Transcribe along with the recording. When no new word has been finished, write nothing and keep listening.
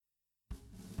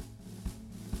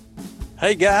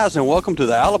Hey guys, and welcome to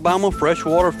the Alabama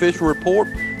Freshwater Fishing Report,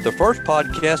 the first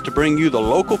podcast to bring you the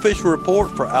local fishing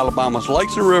report for Alabama's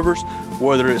lakes and rivers,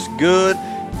 whether it's good,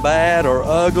 bad, or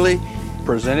ugly,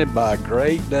 presented by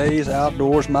Great Days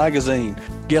Outdoors magazine.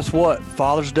 Guess what?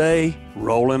 Father's Day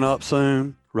rolling up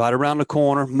soon, right around the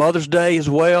corner. Mother's Day as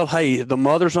well. Hey, the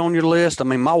mother's on your list. I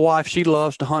mean, my wife, she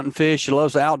loves to hunt and fish. She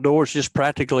loves the outdoors just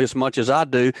practically as much as I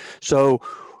do. So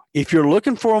if you're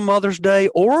looking for a Mother's Day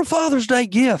or a Father's Day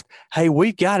gift, hey,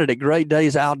 we've got it at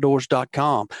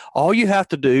GreatDaysOutdoors.com. All you have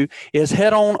to do is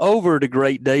head on over to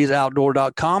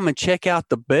GreatDaysOutdoor.com and check out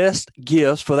the best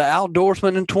gifts for the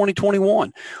outdoorsman in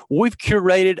 2021. We've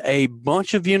curated a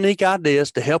bunch of unique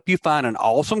ideas to help you find an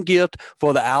awesome gift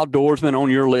for the outdoorsman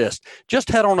on your list. Just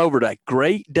head on over to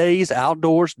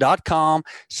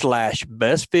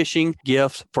GreatDaysOutdoors.com/best fishing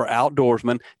gifts for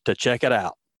outdoorsmen to check it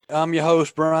out. I'm your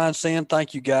host, Brian Sand.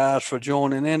 Thank you guys for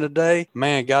joining in today.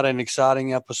 Man, got an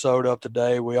exciting episode up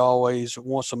today. We always,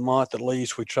 once a month at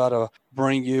least, we try to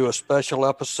bring you a special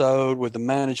episode with the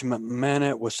Management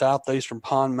Minute with Southeastern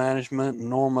Pond Management and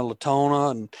Norma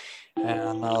Latona.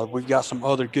 And we've got some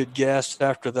other good guests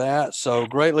after that. So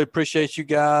greatly appreciate you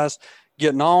guys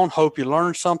getting on. Hope you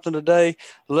learned something today.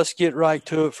 Let's get right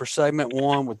to it for segment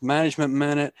one with Management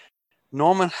Minute.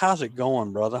 Norman, how's it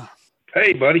going, brother?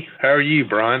 Hey, buddy. How are you,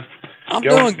 Brian? I'm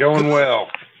doing going well.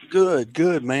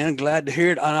 Good, man. Glad to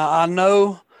hear it. And I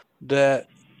know that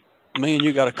me and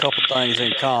you got a couple things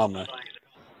in common.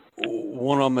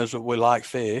 One of them is that we like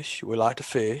fish. We like to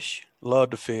fish,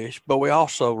 love to fish, but we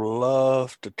also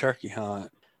love to turkey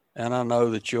hunt. And I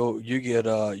know that you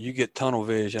get tunnel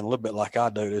vision a little bit like I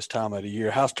do this time of the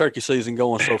year. How's turkey season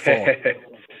going so far?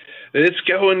 It's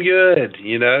going good.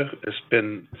 You know, it's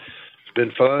been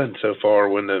fun so far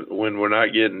when we're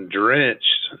not getting drenched.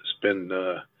 It's been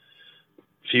a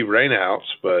few rainouts,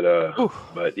 but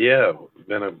yeah,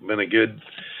 been a good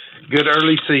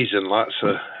early season. Lots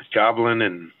of gobbling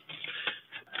and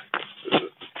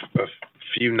a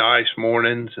few nice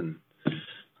mornings. And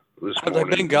have they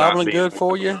been gobbling good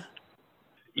for you?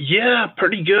 Yeah,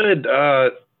 pretty good.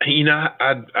 You know,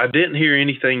 I didn't hear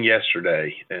anything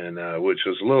yesterday, and which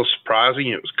was a little surprising.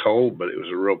 It was cold, but it was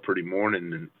a real pretty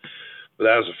morning. But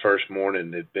that was the first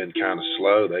morning. It'd been kind of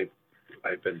slow. They've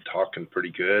been talking pretty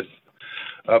good.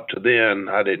 Up to then,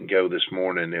 I didn't go this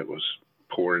morning. It was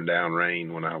pouring down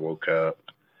rain when I woke up.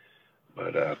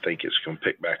 But I think it's going to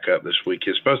pick back up this week.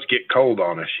 It's supposed to get cold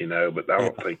on us, you know, but I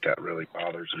don't think that really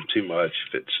bothers them too much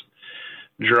if it's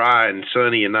dry and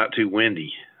sunny and not too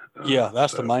windy. Yeah,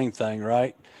 that's the main thing,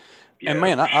 right? Yeah, and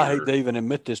man, I hate to even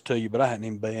admit this to you, but I hadn't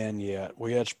even been yet.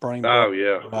 We had spring break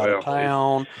out of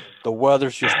town. The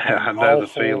weather's just I know awful, the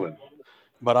feeling.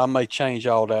 But I may change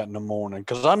all that in the morning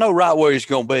because I know right where he's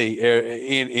going to be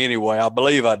anyway. I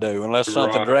believe I do, unless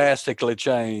something drastically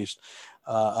changed.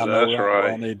 I know where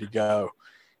I need to go.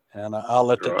 And I'll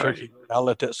let that turkey. I'll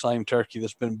let that same turkey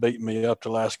that's been beating me up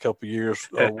the last couple of years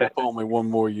whoop on me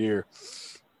one more year.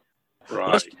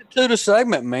 Right. Let's get to the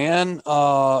segment, man.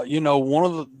 You know, one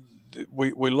of the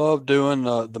we love doing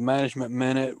the Management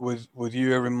Minute with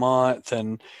you every month,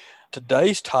 and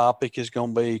today's topic is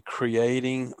going to be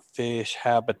creating fish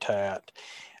habitat.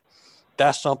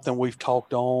 That's something we've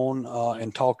talked on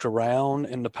and talked around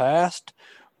in the past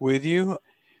with you.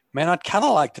 Man, I'd kind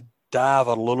of like to dive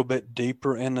a little bit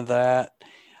deeper into that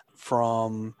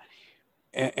and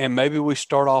maybe we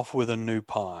start off with a new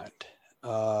pond.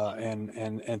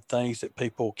 And things that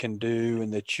people can do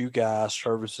and that you guys,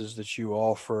 services that you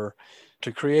offer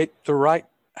to create the right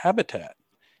habitat.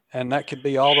 And that could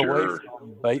be all the way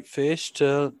from bait fish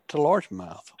to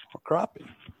largemouth or crappie.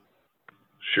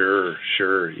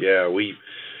 Sure. Yeah,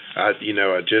 I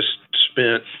just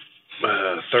spent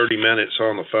 30 minutes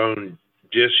on the phone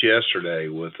just yesterday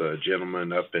with a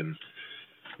gentleman up in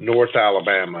North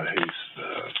Alabama who's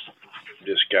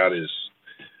just got his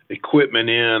equipment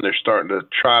in. They're starting to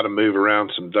try to move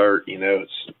around some dirt. You know,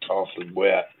 it's awfully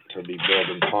wet to be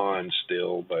building ponds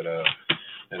still. But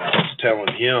and I was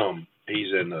telling him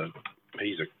he's a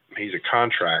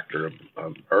contractor,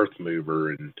 an earth mover,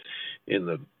 and in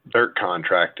the dirt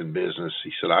contracting business.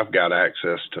 He said, I've got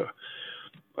access to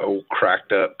old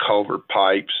cracked up culvert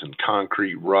pipes and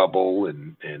concrete rubble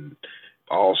and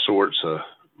all sorts of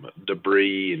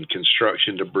debris and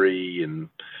construction debris. And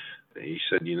he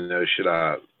said, you know,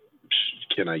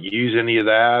 can I use any of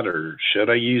that, or should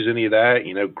I use any of that?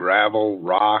 You know, gravel,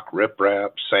 rock,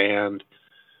 riprap, sand.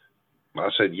 I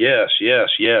said, yes to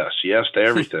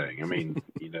everything. I mean,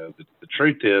 you know, the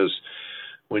truth is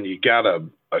when you got a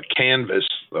canvas,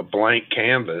 a blank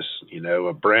canvas, you know,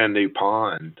 a brand new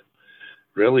pond,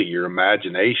 really your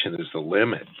imagination is the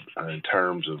limit in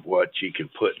terms of what you can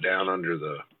put down under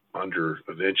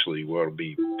eventually what will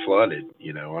be flooded,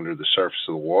 under the surface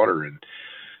of the water. And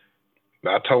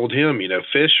I told him,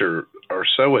 fish are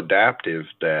so adaptive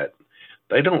that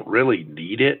they don't really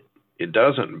need it. They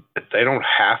don't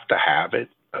have to have it.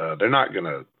 They're not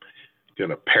gonna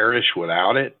perish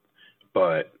without it.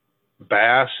 But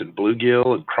bass and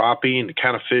bluegill and crappie and the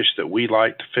kind of fish that we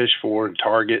like to fish for and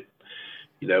target,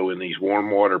 in these warm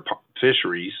water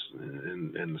fisheries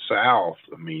in the South,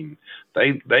 I mean,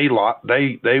 they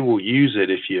will use it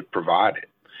if you provide it.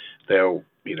 They'll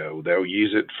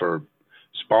use it for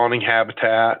spawning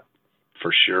habitat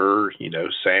for sure.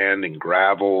 Sand and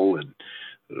gravel and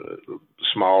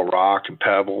small rock and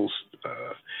pebbles.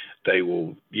 They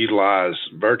will utilize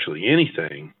virtually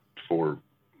anything for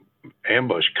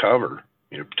ambush cover.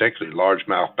 Particularly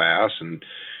largemouth bass and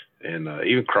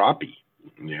even crappie.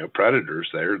 Predators.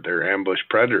 They're ambush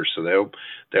predators, so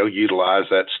they'll utilize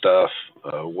that stuff,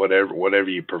 whatever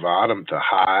you provide them to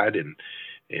hide and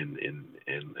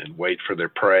wait for their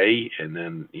prey, and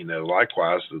then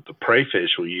likewise the prey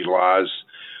fish will utilize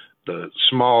the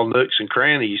small nooks and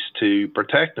crannies to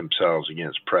protect themselves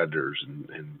against predators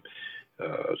and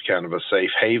kind of a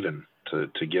safe haven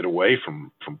to get away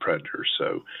from predators.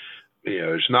 So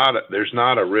there's not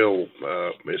a real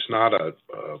it's not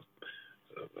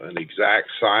an exact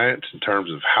science in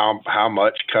terms of how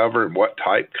much cover and what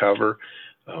type cover.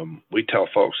 We tell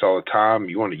folks all the time,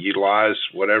 you want to utilize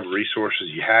whatever resources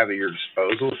you have at your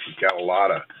disposal. If you've got a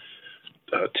lot of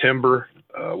timber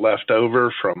left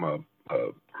over from a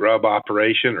grub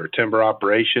operation or timber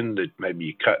operation that maybe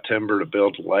you cut timber to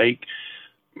build a lake,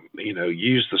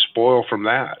 use the spoil from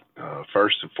that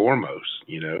first and foremost.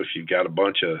 If you've got a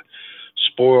bunch of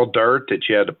spoiled dirt that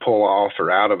you had to pull off or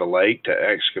out of a lake to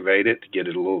excavate it to get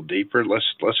it a little deeper, let's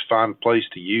find a place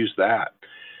to use that.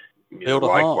 Build a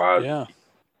likewise, hump, yeah.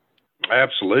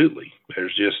 Absolutely.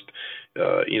 There's just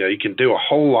you can do a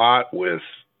whole lot with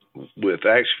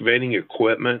excavating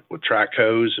equipment, with track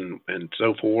hose and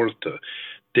so forth, to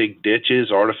dig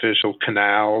ditches, artificial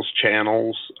canals,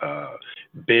 channels,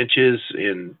 benches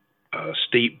in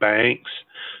steep banks,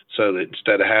 so that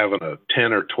instead of having a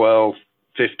 10 or 12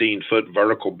 15-foot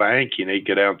vertical bank, you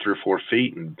get down 3 or 4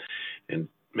 feet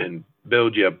and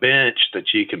build you a bench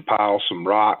that you can pile some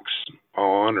rocks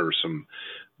on or some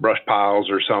brush piles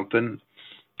or something.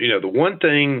 The one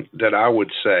thing that I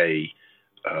would say,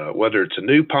 whether it's a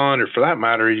new pond or for that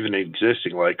matter even an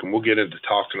existing lake, and we'll get into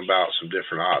talking about some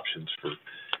different options for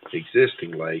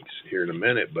existing lakes here in a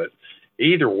minute, but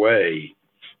either way,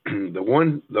 the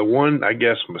one I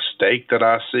guess mistake that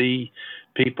I see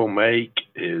people make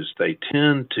is they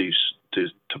tend to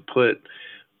put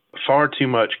far too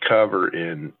much cover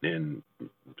in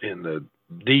the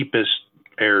deepest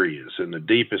areas, in the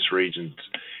deepest regions,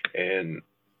 and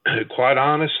quite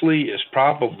honestly, it's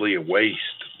probably a waste,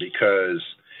 because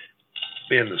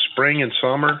in the spring and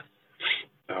summer,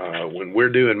 when we're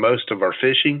doing most of our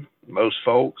fishing, most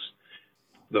folks,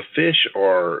 the fish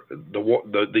are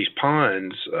these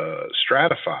ponds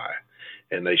stratify,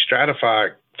 and they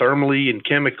stratify thermally and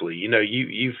chemically.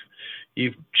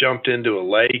 You've jumped into a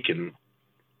lake and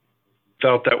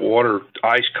felt that water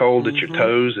ice cold at your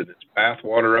toes, and it's bath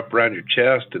water up around your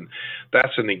chest, and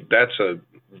that's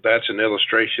an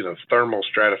illustration of thermal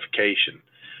stratification.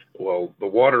 Well, the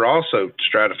water also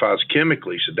stratifies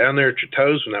chemically. So down there at your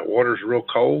toes, when that water is real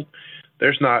cold,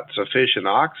 there's not sufficient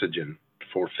oxygen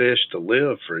for fish to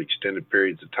live for extended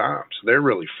periods of time. So they're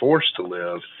really forced to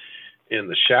live in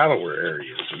the shallower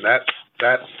areas. And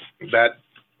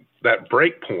that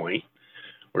break point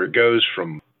where it goes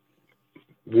from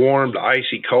warm to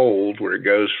icy cold, where it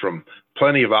goes from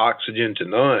plenty of oxygen to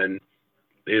none,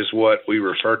 is what we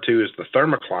refer to as the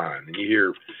thermocline. And you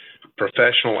hear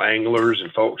professional anglers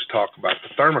and folks talk about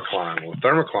the thermocline. Well, the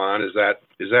thermocline is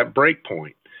that break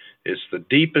point. It's the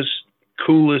deepest,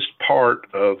 coolest part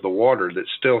of the water that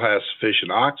still has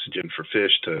sufficient oxygen for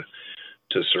fish to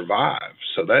survive.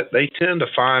 So that they tend to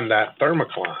find that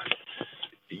thermocline.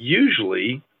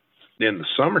 Usually in the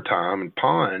summertime in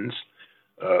ponds,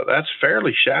 that's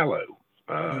fairly shallow.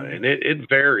 And it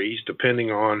varies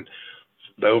depending on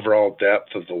the overall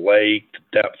depth of the lake,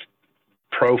 the depth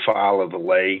profile of the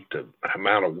lake, the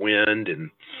amount of wind and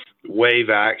wave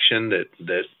action that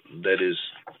is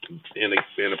in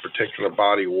a particular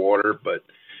body of water. But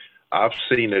I've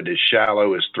seen it as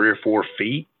shallow as 3 or 4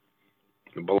 feet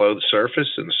below the surface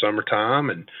in the summertime,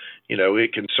 and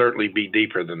it can certainly be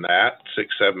deeper than that,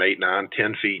 6, 7, 8, 9,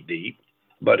 10 feet deep.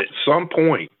 But at some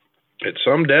point, at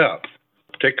some depth,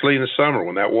 particularly in the summer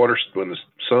when the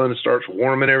sun starts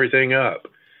warming everything up,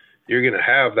 you're going to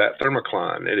have that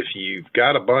thermocline. And if you've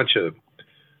got a bunch of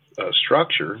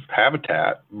structure,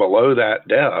 habitat below that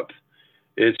depth,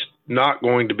 it's not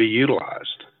going to be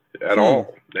utilized at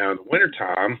all. Now, in the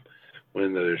wintertime,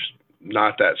 when there's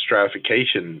not that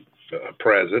stratification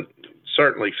present,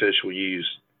 certainly fish will use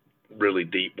really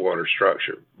deep water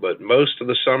structure. But most of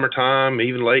the summertime,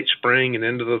 even late spring and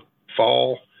into the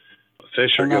fall,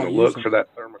 fish are going to look for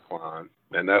that thermocline,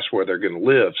 and that's where they're going to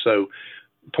live. So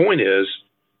the point is,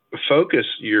 focus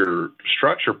your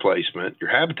structure placement, your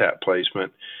habitat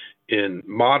placement in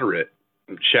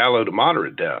shallow to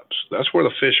moderate depths. That's where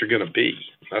the fish are going to be.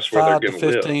 That's where they're going to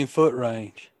live. 5 to 15 foot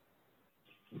range.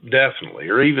 Definitely,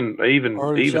 or even 5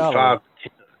 to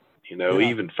 10.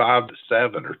 Even 5 to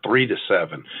 7 or 3 to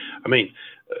 7. I mean,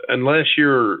 unless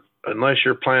you're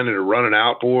planning to run an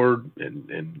outboard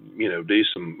and do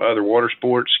some other water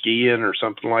sports, skiing or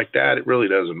something like that, it really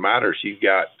doesn't matter if you've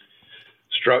got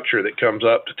structure that comes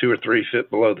up to 2 or 3 feet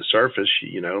below the surface.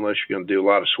 Unless you're going to do a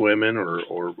lot of swimming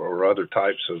or other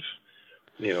types of,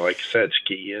 like I said,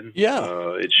 skiing.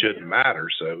 Yeah, it shouldn't matter.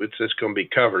 So it's just going to be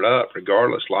covered up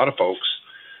regardless. A lot of folks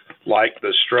like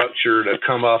the structure to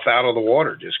come up out of the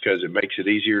water just because it makes it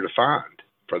easier to find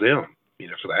for them,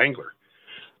 for the angler.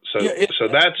 So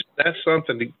that's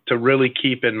something to really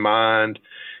keep in mind.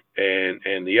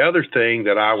 And the other thing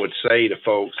that I would say to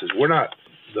folks is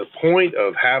the point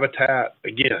of habitat,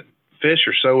 again, fish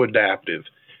are so adaptive,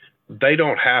 they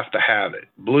don't have to have it.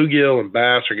 Bluegill and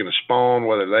bass are going to spawn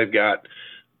whether they've got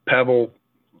pebble,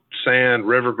 sand,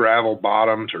 river gravel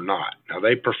bottoms or not. Now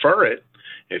they prefer it.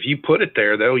 If you put it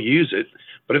there, they'll use it.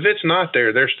 But if it's not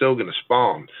there, they're still going to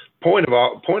spawn. Point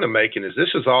of making is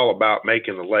this is all about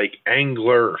making the lake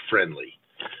angler friendly,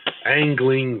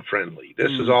 angling friendly.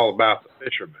 This is all about the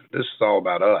fishermen. This is all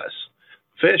about us.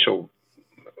 Fish will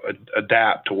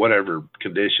adapt to whatever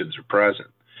conditions are present.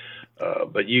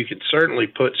 But you can certainly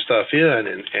put stuff in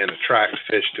and attract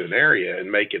fish to an area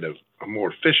and make it a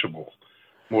more fishable,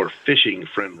 more fishing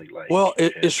friendly lake. Well,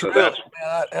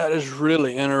 that is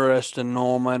really interesting,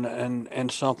 Norman,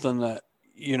 and something that,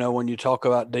 when you talk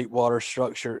about deep water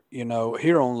structure,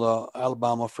 here on the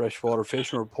Alabama Freshwater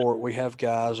Fishing Report, we have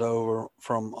guys over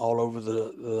from all over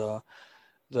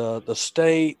the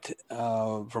state,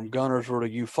 from Guntersville to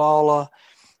Eufaula,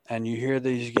 and you hear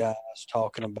these guys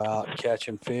talking about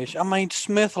catching fish. I mean,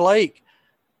 Smith Lake,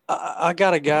 I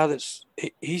got a guy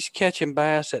he's catching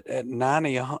bass at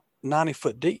 90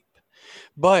 foot deep,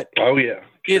 but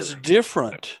it's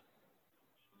different.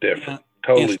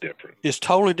 Totally different. It's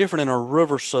totally different in a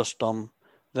river system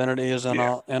than it is in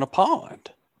a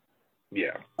pond.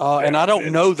 Yeah. And I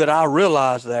don't know that I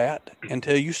realized that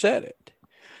until you said it.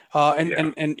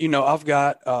 And I've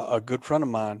got a good friend of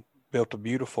mine built a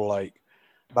beautiful lake,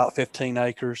 about 15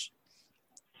 acres,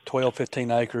 15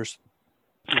 acres,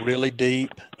 really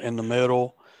deep in the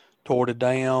middle toward a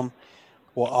dam.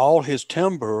 Well, all his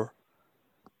timber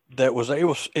it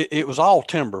was all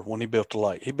timber when he built the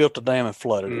lake. He built the dam and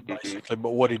flooded it basically.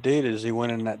 But what he did is he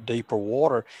went in that deeper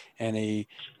water and he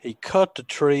cut the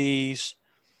trees,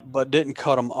 but didn't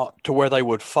cut them to where they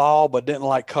would fall, but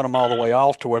didn't cut them all the way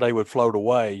off to where they would float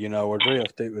away, or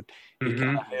drift. He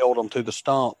kind of held them to the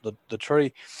stump, the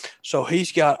tree. So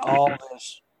he's got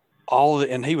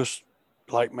and he was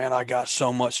like, man, I got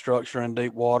so much structure in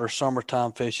deep water.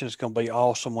 Summertime fishing is going to be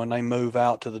awesome when they move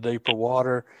out to the deeper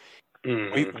water.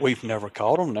 We've never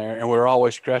caught them there, and we're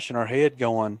always scratching our head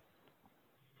going,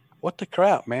 what the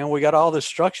crap, man? We got all this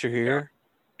structure here,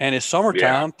 and it's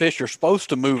summertime. Fish are supposed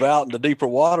to move out into deeper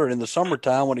water in the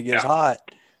summertime when it gets hot,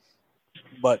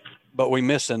 but we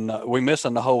missing the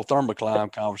whole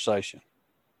thermocline conversation.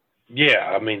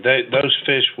 Yeah, I mean, those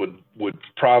fish would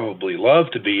probably love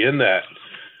to be in that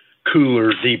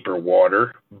cooler, deeper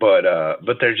water, but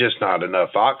there's just not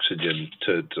enough oxygen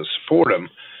to support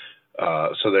them.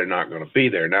 So they're not going to be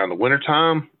there. Now in the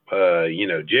wintertime,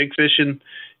 jig fishing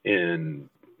in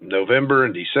November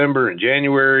and December and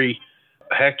January,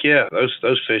 heck yeah,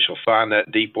 those fish will find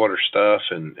that deep water stuff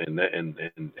and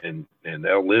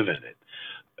they'll live in it.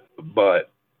 But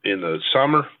in the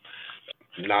summer,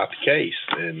 not the case.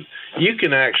 And you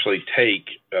can actually take,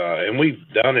 and we've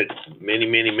done it many,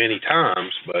 many, many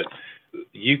times, but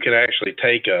you can actually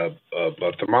take a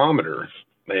thermometer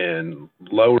and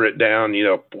lower it down.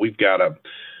 We've got a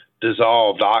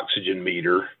dissolved oxygen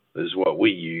meter is what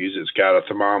we use. It's got a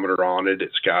thermometer on it.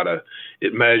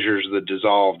 It measures the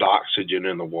dissolved oxygen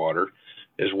in the water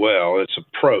as well. It's a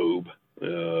probe,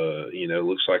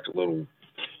 looks like a little,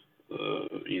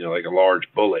 like a large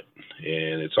bullet,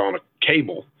 and it's on a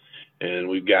cable, and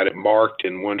we've got it marked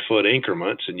in 1 foot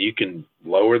increments, and you can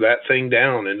lower that thing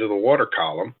down into the water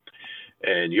column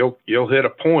and you'll hit a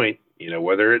point,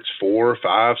 whether it's 4,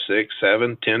 5, 6,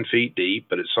 7, 10 feet deep,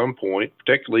 but at some point,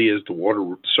 particularly as the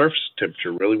water surface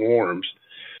temperature really warms,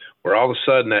 where all of a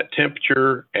sudden that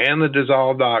temperature and the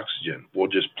dissolved oxygen will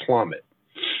just plummet.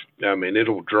 I mean,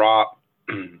 it'll drop.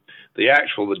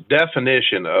 The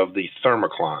definition of the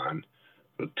thermocline,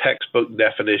 the textbook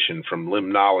definition from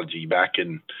limnology back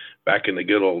in the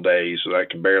good old days that I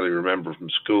can barely remember from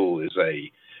school, is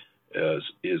a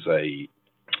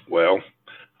well,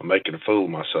 I'm making a fool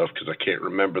of myself because I can't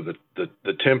remember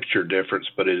the temperature difference,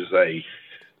 but it's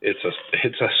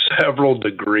a several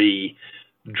degree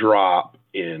drop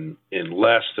in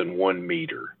less than 1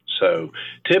 meter. So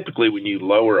typically when you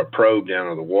lower a probe down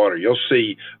in the water, you'll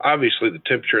see obviously the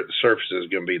temperature at the surface is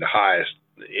going to be the highest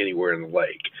anywhere in the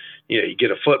lake. You get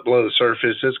a foot below the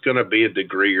surface, it's going to be a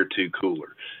degree or two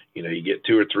cooler. You get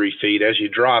 2 or 3 feet. As you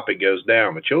drop, it goes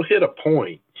down, but you'll hit a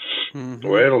point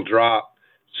where it'll drop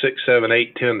 6, 7,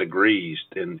 8, 10 degrees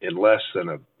in less than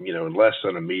a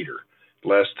meter,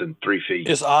 less than 3 feet.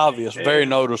 It's obvious, very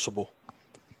noticeable.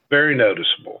 Very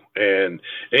noticeable. And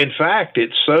in fact,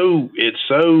 it's so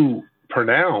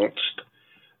pronounced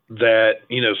that,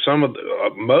 some of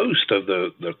most of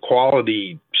the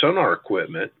quality sonar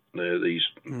equipment, these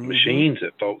machines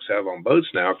that folks have on boats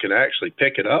now, can actually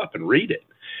pick it up and read it.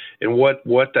 And what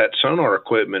that sonar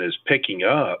equipment is picking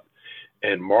up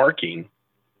and marking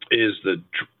is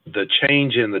the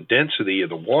change in the density of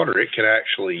the water. It can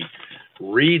actually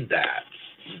read that,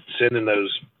 sending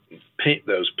those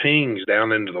pings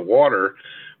down into the water,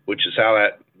 which is how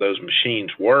those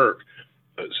machines work.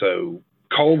 So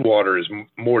cold water is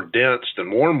more dense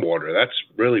than warm water. That's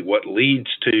really what leads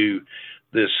to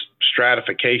this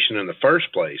stratification in the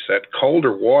first place. That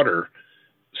colder water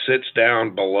sits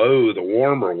down below the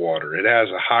warmer water. It has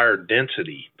a higher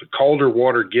density. The colder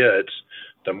water gets,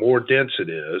 the more dense it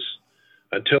is,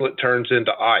 until it turns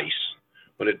into ice.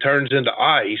 When it turns into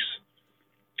ice,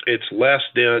 it's less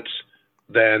dense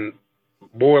than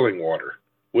boiling water,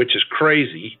 which is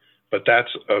crazy, but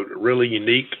that's a really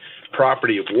unique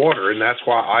property of water, and that's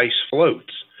why ice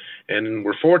floats. And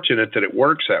we're fortunate that it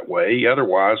works that way.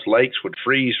 Otherwise, lakes would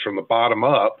freeze from the bottom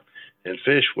up, and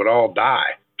fish would all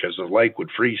die because the lake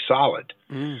would freeze solid.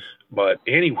 But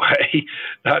anyway,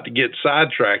 not to get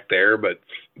sidetracked there, but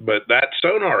that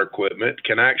sonar equipment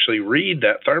can actually read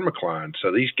that thermocline.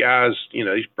 So these guys,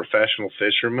 these professional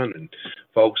fishermen and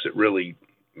folks that really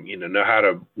know how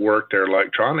to work their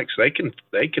electronics, they can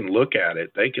look at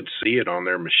it. They can see it on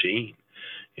their machine.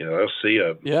 They'll see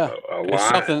a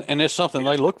line. It's something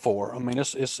they look for. I mean,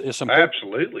 it's important.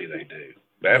 Absolutely, they do.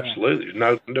 Absolutely,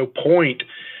 yeah. No point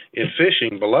in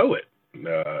fishing below it.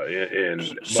 But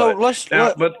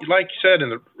like you said, in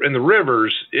the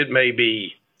rivers, it may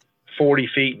be 40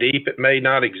 feet deep. It may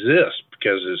not exist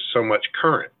because there's so much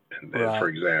current. And for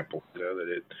example,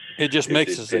 that it just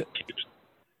mixes it.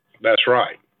 That's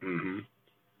right. Mm-hmm.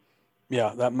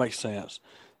 Yeah, that makes sense.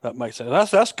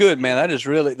 That's good, man.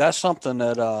 That's something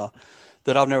that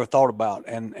I've never thought about,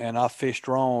 and I fish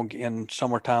wrong in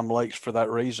summertime lakes for that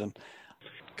reason.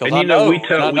 And we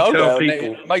tell people,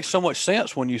 it makes so much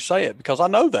sense when you say it, because I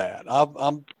know that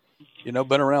I'm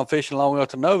been around fishing long enough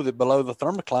to know that below the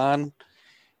thermocline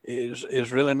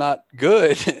is really not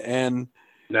good, and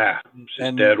it's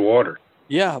dead water.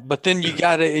 Yeah, but then you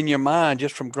got it in your mind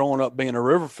just from growing up being a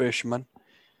river fisherman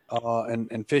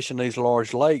and fishing these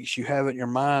large lakes. You have it in your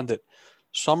mind that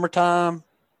summertime,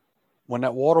 when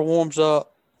that water warms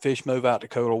up, fish move out to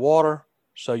cooler water.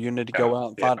 So you need to go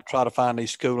out and try to find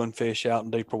these schooling fish out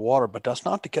in deeper water. But that's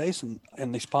not the case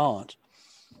in these ponds.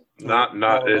 It's not.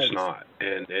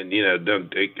 And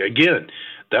again,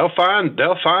 they'll find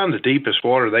the deepest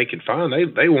water they can find.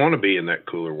 They want to be in that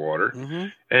cooler water. Mm-hmm.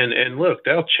 And look,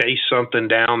 they'll chase something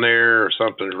down there, or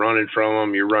something's running from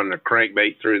them. You're running a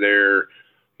crankbait through there.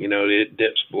 It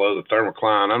dips below the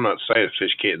thermocline. I'm not saying the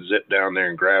fish can't zip down there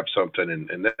and grab something,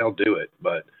 and they'll do it.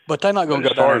 But they're not going to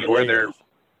go down where they're.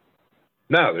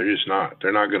 No, they're just not.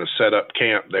 They're not going to set up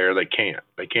camp there. They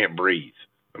can't breathe.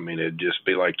 I mean, it'd just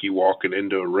be like you walking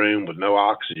into a room with no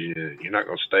oxygen. You're not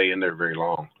going to stay in there very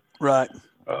long. Right.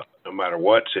 No matter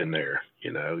what's in there,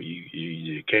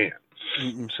 you can't.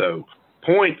 Mm-mm. So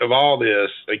point of all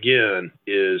this, again,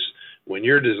 is when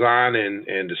you're designing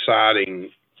and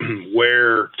deciding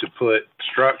where to put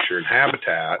structure and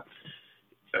habitat,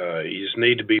 you just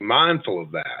need to be mindful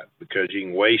of that, because you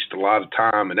can waste a lot of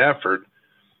time and effort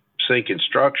sinking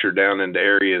structure down into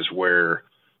areas where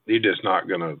they're not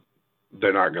going to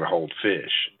hold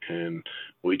fish. And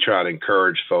we try to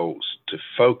encourage folks to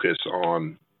focus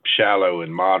on shallow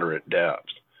and moderate depth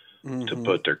to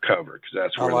put their cover, because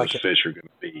that's where those fish are going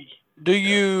to be. Do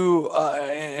you,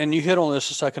 and you hit on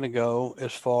this a second ago,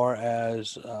 as far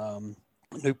as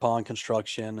new pond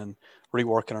construction and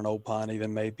reworking an old pond,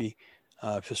 even maybe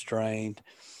if it's drained.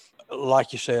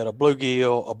 Like you said, a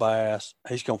bluegill, a bass,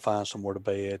 he's going to find somewhere to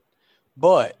bed.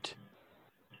 But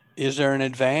is there an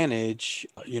advantage?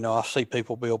 I see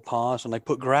people build ponds and they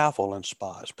put gravel in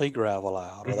spots, pea gravel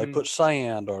out, or they put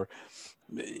sand, or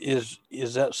is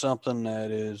that something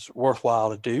that is worthwhile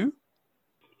to do?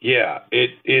 Yeah,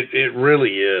 it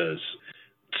really is.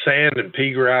 Sand and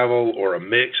pea gravel, or a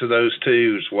mix of those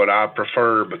two, is what I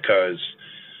prefer, because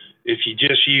if you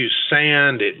just use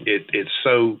sand, it's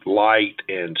so light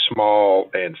and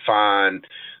small and fine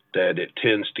that it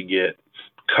tends to get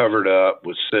covered up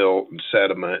with silt and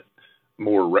sediment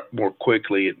more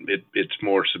quickly. It's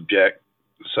more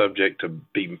subject to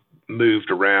be moved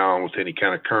around with any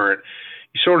kind of current.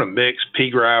 You sort of mix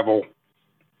pea gravel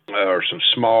or some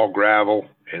small gravel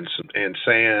and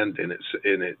sand, and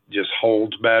it just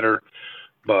holds better.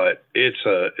 But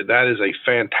that is a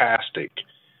fantastic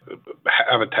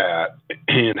habitat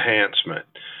enhancement.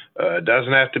 It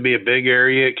doesn't have to be a big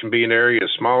area. It can be an area as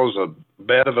small as a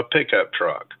bed of a pickup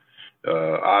truck.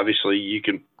 Obviously, you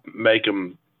can make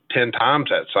them 10 times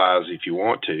that size if you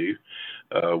want to.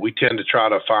 We tend to try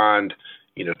to find,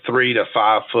 3 to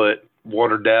 5 foot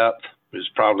water depth is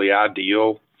probably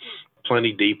ideal.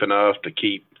 Plenty deep enough to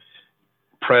keep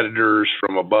predators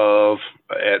from above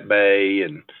at bay,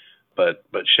 but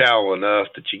shallow enough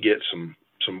that you get some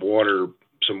water,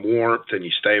 some warmth, and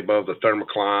you stay above the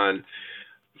thermocline.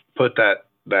 Put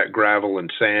that gravel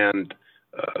and sand,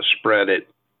 spread it,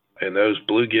 and those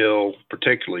bluegill,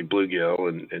 particularly bluegill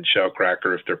and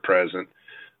shellcracker if they're present,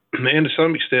 and to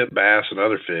some extent bass and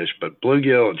other fish, but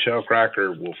bluegill and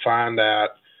shellcracker will find that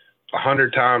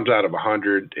 100 times out of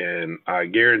 100, and I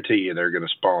guarantee you they're going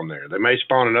to spawn there. They may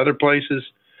spawn in other places.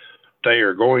 They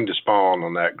are going to spawn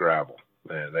on that gravel.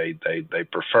 They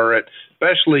prefer it,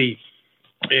 especially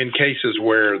in cases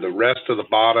where the rest of the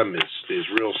bottom is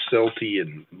real silty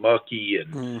and mucky,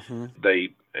 and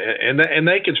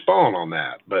they can spawn on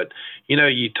that. But we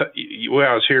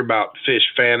always hear about fish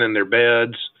fanning their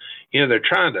beds. They're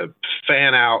trying to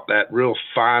fan out that real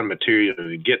fine material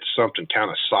to get something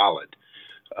kind of solid.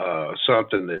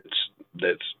 Something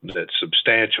that's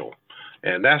substantial,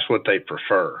 and that's what they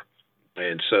prefer.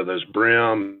 And so those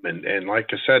brim and like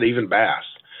I said, even bass,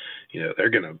 they're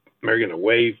gonna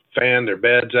fan their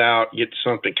beds out, get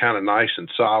something kind of nice and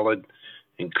solid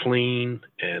and clean,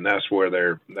 and that's where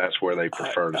they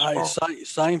prefer to spawn.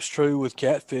 Same's true with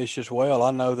catfish as well.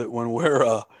 I know that when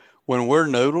we're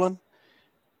noodling,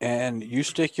 and you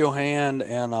stick your hand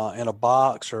in a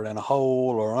box or in a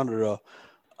hole or under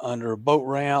a boat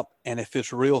ramp, and if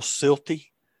it's real silty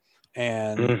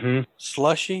and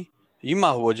slushy, you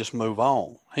might as well just move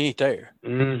on. He ain't there.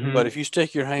 But if you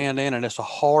stick your hand in and it's a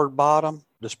hard bottom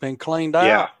that's been cleaned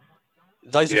out,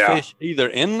 there's a fish either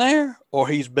in there or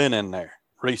he's been in there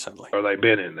recently. Or they've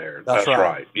been in there. That's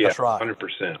right. Yeah, that's right.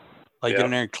 100%. They get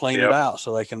in there and clean it out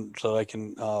so they can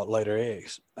lay their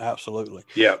eggs. Absolutely.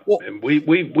 Yeah, well, and we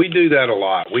do that a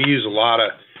lot. We use a lot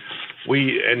of.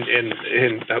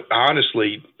 And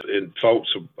honestly, and folks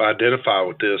identify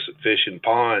with this at fishing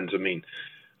ponds. I mean,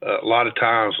 a lot of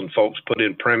times when folks put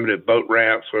in primitive boat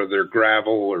ramps, whether they're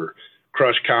gravel or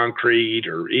crushed concrete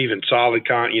or even solid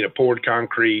poured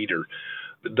concrete, or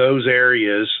those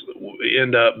areas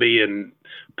end up being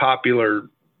popular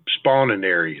spawning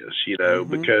areas,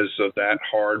 because of that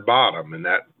hard bottom and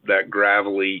that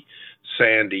gravelly,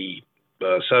 sandy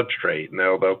substrate. And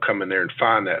they'll come in there and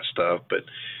find that stuff, but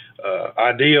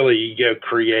ideally, you go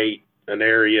create an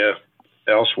area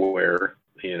elsewhere,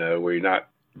 where you're not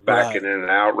backing in and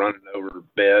out, running over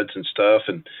beds and stuff,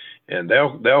 and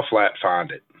they'll flat find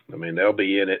it. I mean, they'll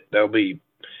be in it. They'll be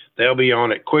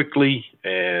on it quickly,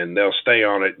 and they'll stay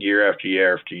on it year after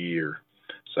year after year.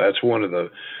 So that's one of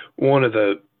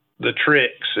the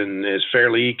tricks, and it's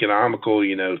fairly economical.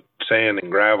 Sand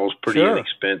and gravel is pretty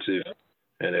inexpensive,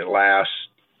 and it lasts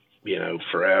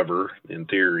forever in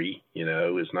theory.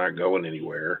 It's not going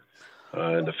anywhere.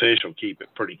 The fish will keep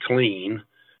it pretty clean,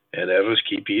 and they'll just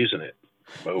keep using it.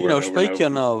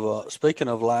 Speaking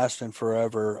of lasting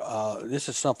forever, this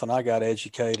is something I got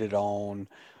educated on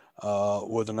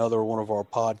with another one of our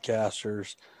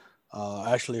podcasters,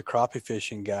 actually a crappie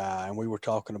fishing guy, and we were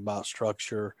talking about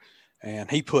structure.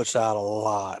 And he puts out a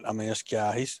lot. I mean, this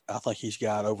guy, I think he's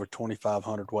got over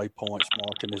 2,500 waypoints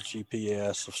marked in his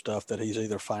GPS of stuff that he's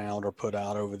either found or put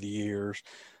out over the years.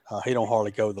 He don't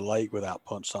hardly go to the lake without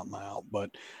putting something out.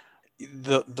 But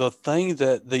the thing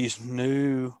that these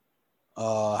new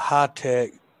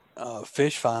high-tech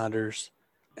fish finders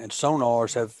and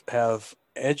sonars have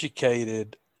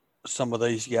educated some of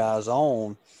these guys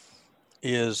on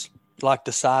is like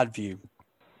the side view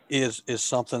is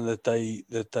something that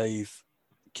they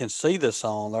can see this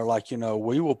on. They're like,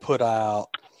 we will put out,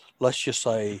 let's just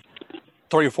say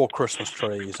 3 or 4 Christmas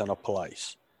trees in a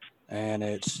place, and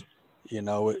it's,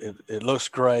 it looks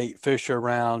great. Fish are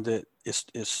around it.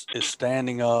 It's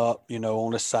standing up,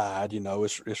 on the side,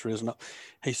 it's risen up.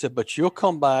 He said, but you'll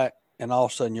come back and all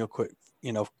of a sudden you'll quit,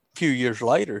 a few years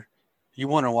later, you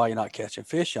wonder why you're not catching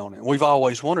fish on it. And we've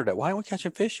always wondered that. Why aren't we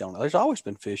catching fish on it? There's always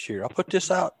been fish here. I put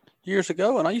this out years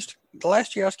ago, and the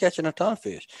last year I was catching a ton of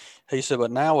fish. He said,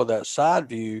 but now with that side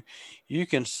view, you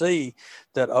can see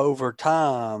that over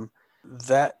time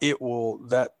that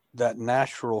that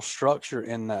natural structure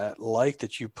in that lake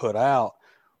that you put out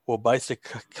will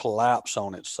basically collapse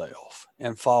on itself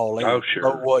and fall in. Oh, sure.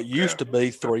 But what used to be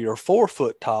 3 or 4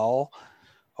 foot tall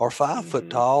or 5 foot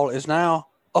tall is now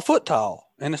a foot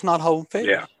tall, and it's not holding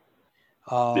fish.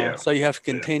 So you have to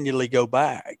continually go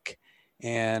back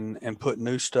and put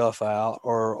new stuff out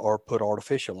or put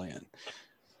artificial in.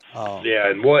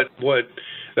 And what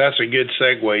that's a good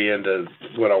segue into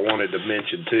what I wanted to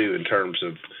mention too, in terms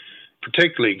of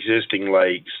particularly existing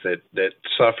lakes that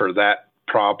suffer that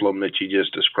problem that you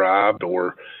just described,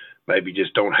 or maybe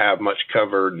just don't have much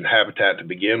covered and habitat to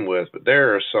begin with. But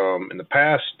there are some in the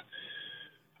past,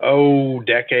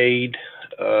 decade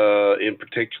in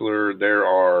particular, there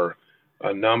are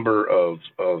a number of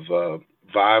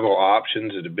viable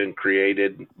options that have been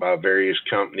created by various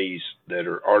companies that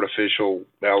are artificial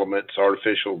elements,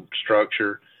 artificial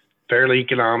structure, fairly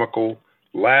economical,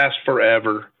 last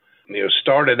forever.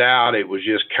 Started out, it was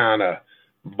just kind of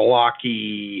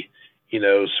blocky,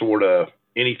 sort of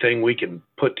anything we can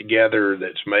put together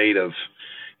that's made of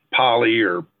poly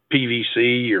or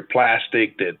PVC or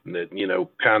plastic that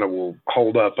kind of will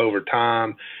hold up over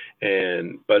time.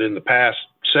 But in the past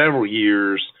several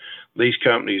years, these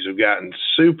companies have gotten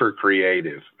super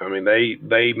creative. I mean,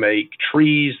 they make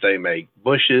trees, they make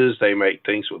bushes, they make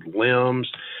things with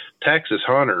limbs. Texas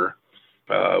Hunter,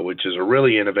 which is a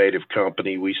really innovative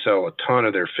company, we sell a ton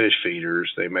of their fish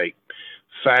feeders. They make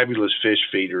fabulous fish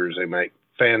feeders. They make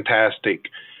fantastic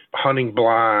hunting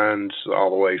blinds, all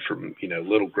the way from,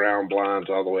 little ground blinds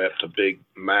all the way up to big,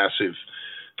 massive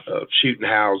shooting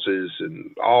houses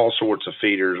and all sorts of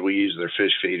feeders. We use their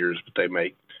fish feeders, but they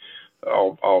make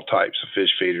all types of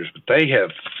fish feeders. But they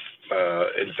have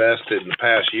invested in the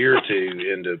past year or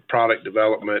two into product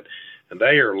development, and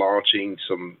they are launching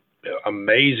some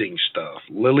amazing stuff.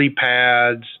 Lily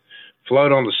pads,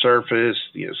 float on the surface,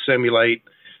 simulate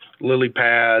lily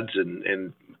pads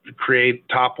and create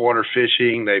topwater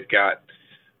fishing. They've got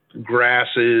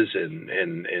grasses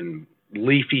and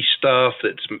leafy stuff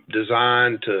that's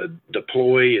designed to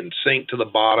deploy and sink to the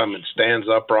bottom and stands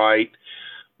upright,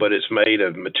 but it's made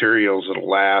of materials that'll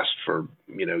last for,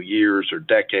 years or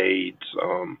decades.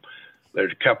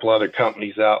 There's a couple other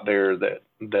companies out there that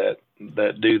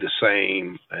do the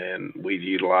same, and we've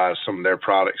utilized some of their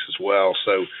products as well.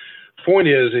 So point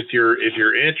is, if you're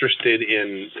interested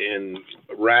in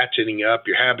ratcheting up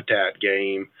your habitat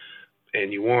game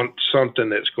and you want something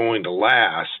that's going to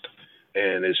last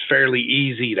and is fairly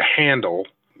easy to handle,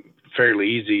 fairly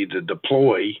easy to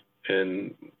deploy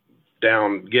and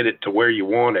get it to where you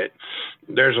want it,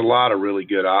 there's a lot of really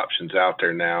good options out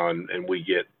there now, and we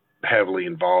get heavily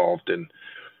involved in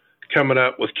coming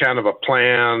up with kind of a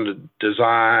plan,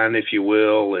 design, if you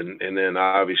will, and then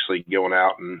obviously going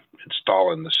out and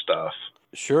installing the stuff.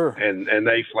 Sure. And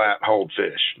they flat hold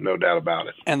fish, no doubt about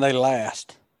it. And they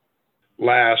last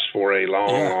for a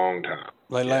long time.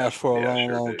 They last for a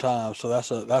long time. So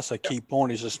that's a key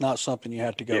point. Is it's not something you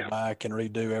have to go back and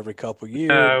redo every couple of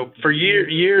years. For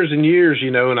years and years,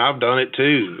 and I've done it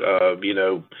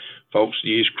too. Folks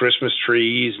use Christmas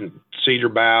trees and cedar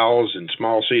boughs and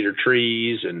small cedar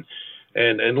trees and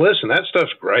listen, that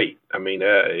stuff's great. I mean,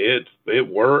 it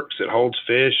works. It holds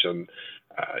fish, and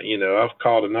I've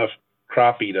caught enough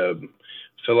crappie to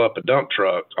fill up a dump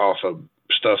truck off of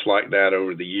stuff like that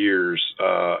over the years.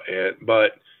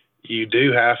 But you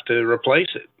do have to replace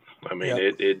it. I mean,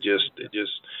 it just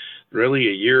really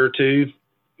a year or two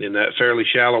in that fairly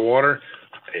shallow water,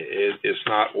 it's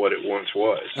not what it once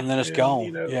was. And then it's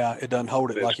gone. It doesn't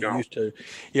hold it like it used to.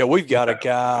 Yeah, we've got a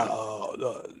guy,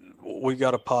 we've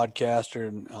got a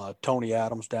podcaster, Tony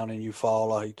Adams down in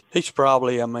Eufaula. He's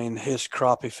probably, his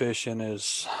crappie fishing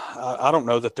is, I don't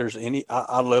know that there's any,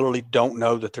 I literally don't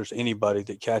know that there's anybody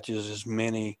that catches as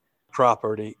many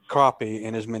crappie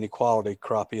and as many quality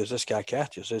crappie as this guy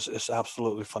catches. It's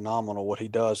absolutely phenomenal what he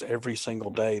does every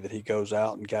single day that he goes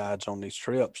out and guides on these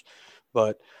trips.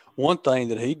 But one thing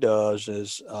that he does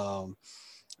is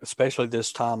especially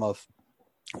this time of,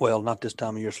 well, not this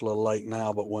time of year, it's a little late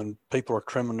now, but when people are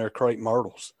trimming their crepe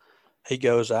myrtles, he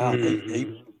goes out,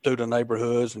 he through the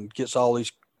neighborhoods and gets all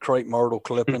these crepe myrtle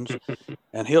clippings,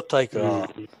 and he takes a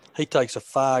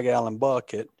 5-gallon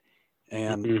bucket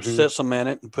and sets them in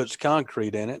it and puts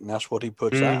concrete in it, and that's what he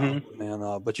puts out.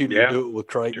 And but you can do it with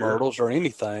crepe myrtles or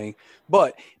anything.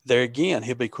 But there again,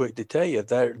 he'll be quick to tell you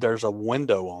there's a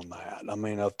window on that. I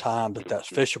mean, of time that's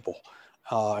fishable,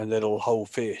 and that it'll hold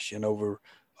fish. And over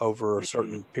a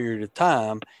certain period of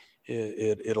time,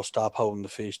 it'll stop holding the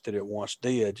fish that it once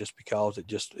did, just because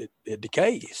it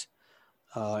decays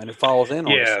and it falls in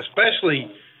on it.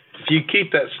 Especially if you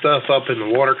keep that stuff up in the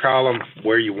water column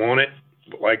where you want it.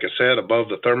 Like I said, above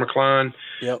the thermocline,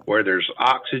 where there's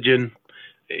oxygen,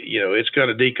 it's going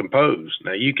to decompose.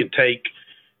 Now you can take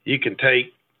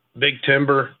big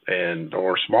timber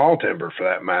or small timber for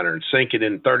that matter and sink it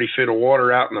in 30 feet of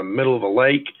water out in the middle of a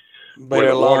lake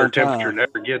where the water temperature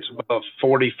never gets above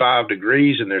 45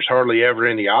 degrees and there's hardly ever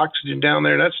any oxygen down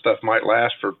there. That stuff might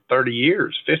last for 30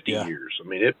 years, 50 years. I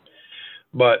mean,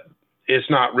 but it's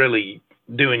not really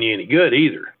doing you any good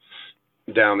either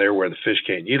down there where the fish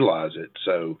can't utilize it.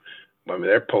 So, I mean,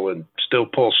 they're still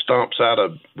pull stumps out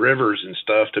of rivers and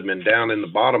stuff that have been down in the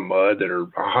bottom mud that are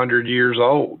 100 years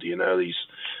old, these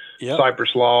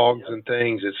cypress logs and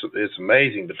things. It's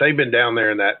amazing, but they've been down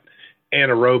there in that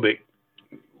anaerobic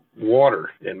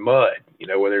water and mud,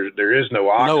 where there is no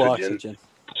oxygen to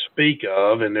speak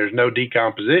of, and there's no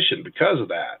decomposition because of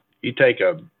that. You take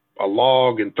a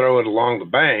log and throw it along the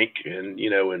bank and,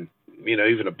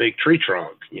 even a big tree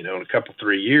trunk, in a couple,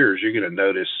 3 years, you're going to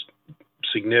notice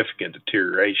significant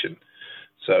deterioration.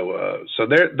 So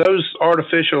those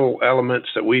artificial elements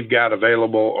that we've got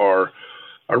available are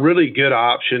a really good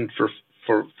option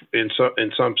for in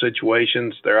some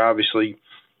situations. They're obviously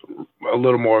a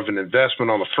little more of an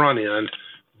investment on the front end,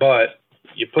 but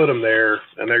you put them there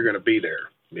and they're going to be there.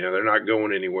 They're not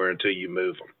going anywhere until you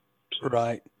move them. So.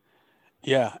 Right.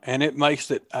 Yeah, and it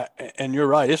makes it, and you're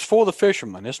right. It's for the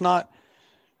fishermen. It's not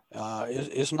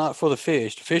for the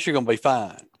fish. The fish are going to be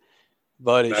fine,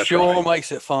 but it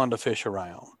makes it fun to fish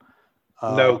around.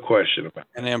 No question about it.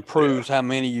 And it improves how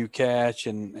many you catch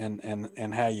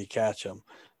and how you catch them.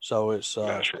 So it's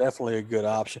definitely a good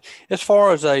option. As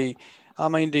far as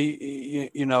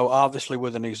obviously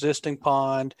with an existing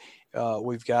pond,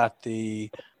 we've got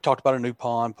talked about a new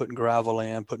pond, putting gravel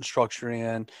in, putting structure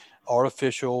in.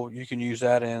 Artificial, you can use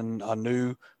that in a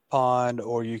new pond,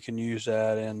 or you can use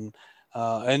that in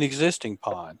an existing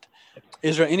pond.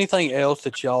 Is there anything else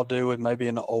that y'all do with maybe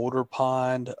an older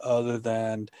pond other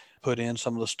than put in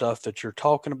some of the stuff that you're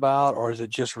talking about, or is it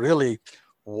just really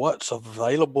what's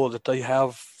available that they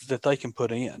have that they can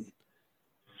put in?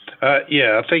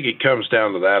 I think it comes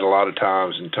down to that a lot of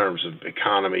times in terms of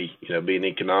economy, being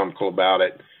economical about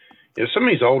it. Some of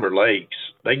these older lakes,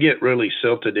 they get really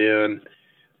silted in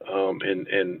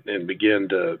and begin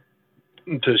to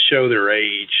show their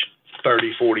age,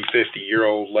 30, 40,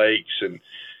 50-year-old lakes. And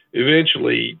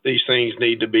eventually these things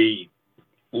need to be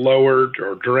lowered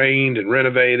or drained and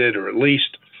renovated, or at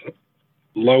least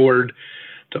lowered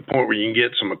to the point where you can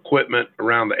get some equipment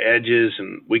around the edges,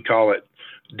 and we call it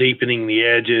deepening the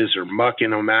edges or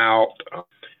mucking them out.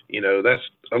 That's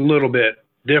a little bit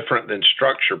different than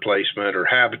structure placement or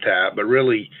habitat, but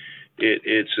really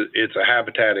it's a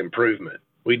habitat improvement.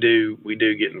 We do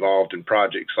get involved in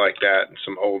projects like that in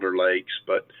some older lakes,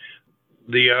 but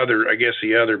the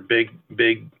other big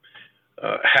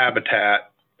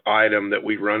habitat item that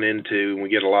we run into and we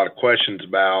get a lot of questions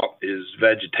about is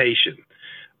vegetation.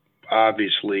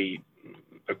 Obviously,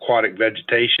 aquatic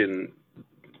vegetation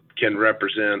can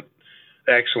represent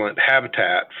excellent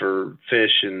habitat for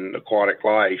fish and aquatic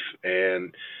life.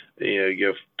 And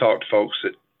you talk to folks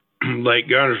at Lake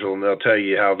Guntersville, and they'll tell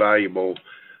you how valuable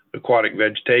aquatic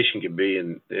vegetation can be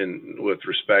in with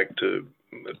respect to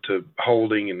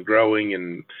holding and growing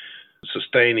and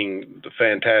sustaining the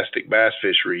fantastic bass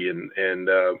fishery. And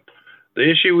the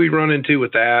issue we run into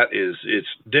with that is it's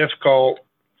difficult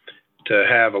to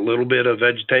have a little bit of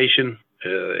vegetation.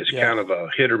 It's kind of a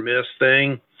hit or miss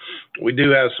thing. We do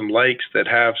have some lakes that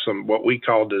have some what we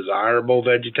call desirable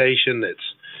vegetation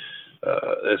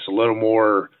that's a little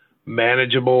more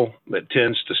manageable, that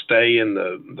tends to stay in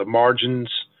the margins,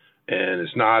 and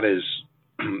it's not as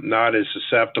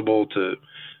susceptible to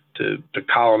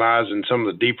colonizing some of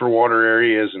the deeper water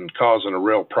areas and causing a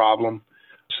real problem.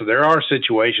 So there are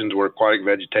situations where aquatic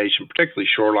vegetation, particularly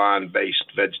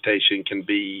shoreline-based vegetation, can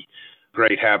be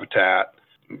great habitat.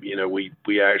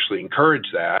 We actually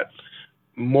encourage that.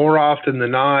 More often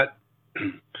than not,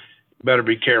 better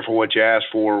be careful what you ask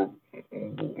for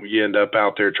you end up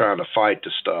out there trying to fight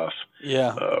the stuff.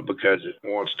 Yeah. Because it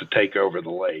wants to take over the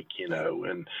lake,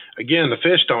 And again, the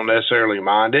fish don't necessarily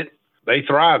mind it. They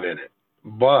thrive in it.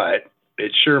 But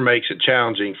it sure makes it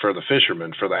challenging for the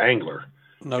fisherman, for the angler.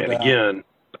 No and doubt. Again,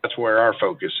 that's where our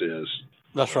focus is.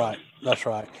 That's right. That's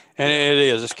right. And it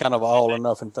is. It's kind of all or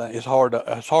nothing thing. It's hard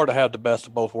to have the best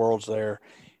of both worlds there.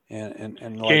 And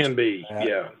can be,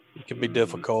 yeah. It can be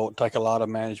difficult. Take a lot of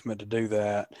management to do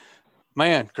that.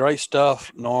 Man, great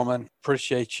stuff, Norman.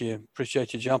 Appreciate you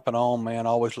jumping on, man.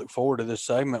 Always look forward to this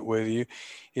segment with you.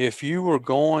 If you were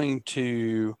going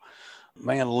to,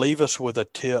 man, leave us with a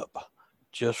tip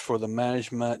just for the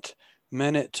management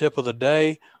minute tip of the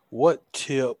day, what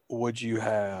tip would you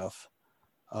have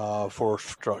for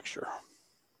structure?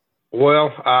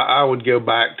 Well, I would go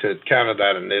back to kind of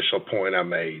that initial point I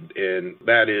made, and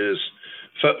that is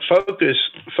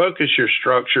focus your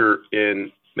structure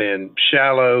in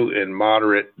shallow and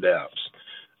moderate depths.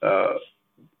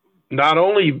 Not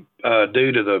only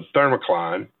due to the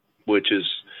thermocline, which is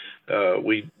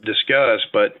we discussed,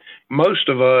 but most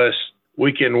of us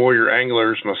weekend warrior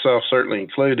anglers, myself certainly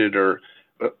included, are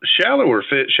shallow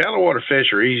water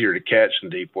fish are easier to catch than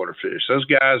deep water fish. Those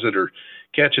guys that are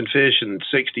catching fish in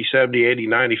 60, 70, 80,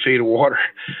 90 feet of water,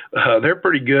 they're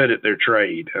pretty good at their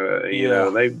trade.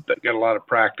 They've got a lot of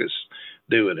practice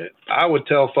doing it. I would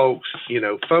tell folks,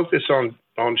 focus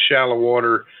on shallow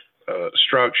water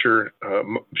structure,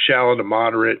 shallow to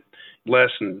moderate, less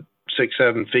than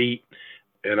 6-7 feet.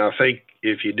 And I think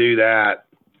if you do that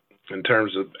in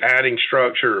terms of adding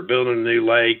structure or building a new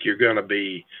lake, you're going to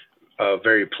be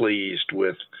very pleased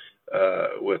with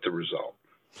the result.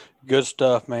 Good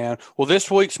stuff, man. Well, this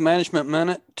week's Management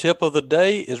Minute tip of the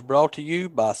day is brought to you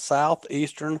by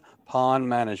Southeastern Pond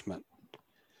Management.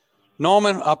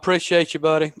 Norman, I appreciate you,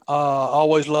 buddy.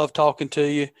 Always love talking to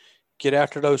you. Get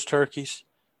after those turkeys,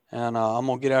 and I'm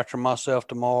going to get after myself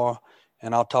tomorrow,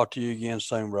 and I'll talk to you again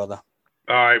soon, brother.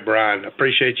 All right, Brian.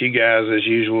 Appreciate you guys as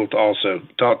usual also.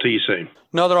 Talk to you soon.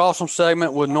 Another awesome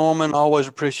segment with Norman. Always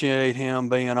appreciate him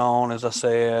being on. As I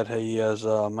said, he is,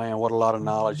 man, what a lot of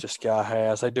knowledge this guy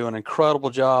has. They do an incredible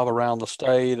job around the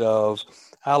state of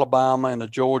Alabama and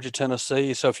Georgia,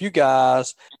 Tennessee. So if you're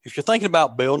thinking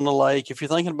about building a lake, if you're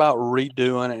thinking about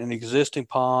redoing an existing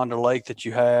pond or lake that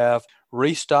you have,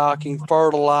 restocking,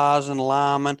 fertilizing,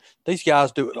 liming, these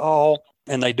guys do it all.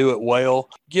 And they do it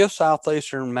well. Give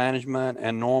Southeastern Management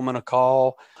and Norman a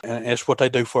call, and it's what they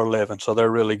do for a living, so they're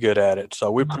really good at it.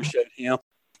 So we appreciate him.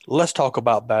 Let's talk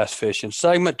about bass fishing.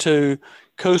 Segment 2,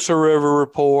 Coosa River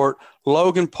Report,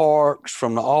 Logan Parks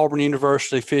from the Auburn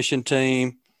University fishing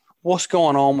team. What's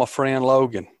going on, my friend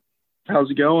Logan?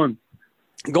 How's it going?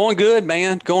 Going good,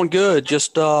 man. Going good.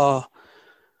 Just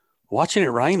watching it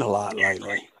rain a lot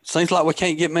lately. Seems like we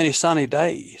can't get many sunny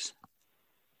days.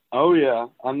 Oh yeah,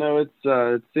 I know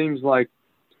it seems like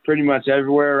pretty much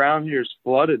everywhere around here is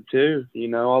flooded too.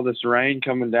 All this rain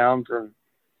coming down from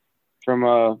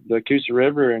the Coosa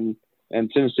River and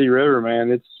Tennessee River,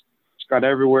 man. It's got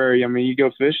everywhere. I mean, you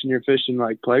go fishing, you're fishing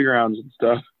like playgrounds and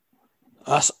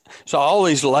stuff. So all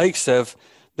these lakes that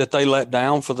they let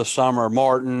down for the summer,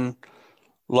 Martin,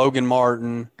 Logan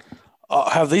Martin,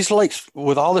 have these lakes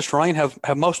with all this rain have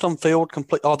most of them filled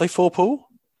complete? Are they full pool?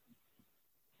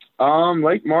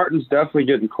 Lake Martin's definitely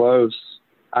getting close.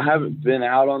 I haven't been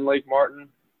out on Lake Martin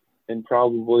in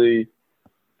probably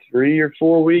 3 or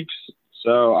 4 weeks,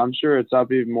 so I'm sure it's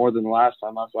up even more than the last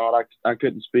time I saw it. I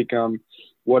couldn't speak on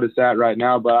what it's at right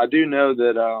now, but I do know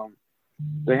that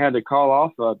they had to call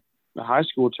off a high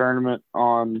school tournament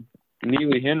on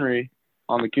Neely Henry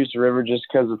on the Coosa River just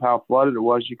because of how flooded it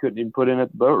was. You couldn't even put in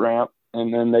at the boat ramp,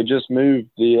 and then they just moved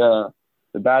the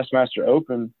Bassmaster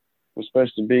Open was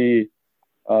supposed to be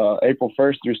April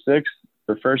 1st through 6th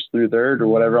or 1st through 3rd or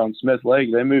whatever on Smith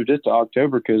Lake. They moved it to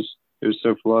October because it was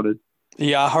so flooded.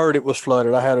 Yeah, I heard it was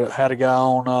flooded. I had a guy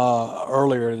on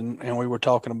earlier, and we were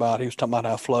talking about, he was talking about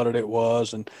how flooded it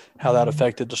was and how that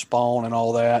affected the spawn and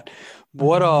all that.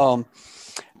 What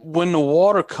when the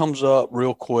water comes up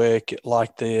real quick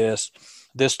like this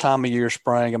time of year,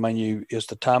 spring, I mean, it's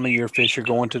the time of year fish are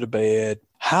going to the bed.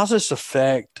 How does this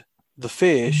affect the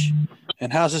fish,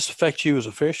 and how does this affect you as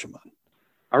a fisherman?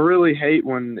 I really hate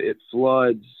when it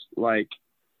floods. Like,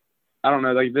 I don't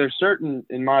know, like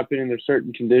in my opinion, there's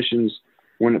certain conditions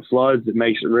when it floods that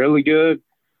makes it really good.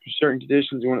 There's certain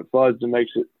conditions when it floods that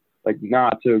makes it like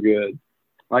not so good.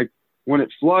 Like when it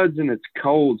floods and it's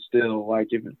cold still, like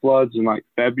if it floods in like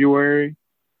February,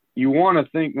 you want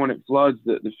to think when it floods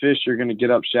that the fish are going to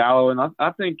get up shallow. And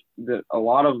I think that a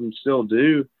lot of them still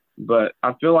do, but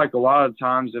I feel like a lot of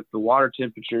times if the water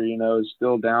temperature, is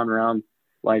still down around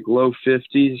like low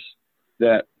 50s,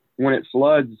 that, when it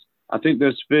floods, I think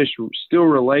those fish still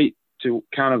relate to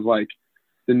kind of like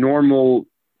the normal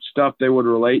stuff they would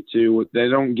relate to. They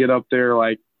don't get up there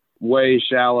like way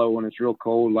shallow when it's real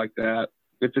cold like that.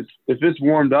 If it's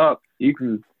warmed up, you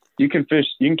can fish.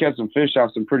 You can catch some fish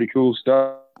off some pretty cool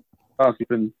stuff. You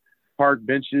can park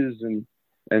benches and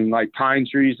like pine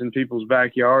trees in people's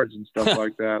backyards and stuff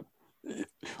like that.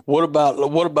 What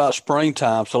about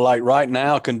springtime? So like right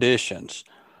now conditions,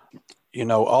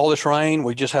 all this rain,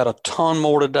 we just had a ton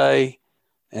more today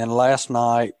and last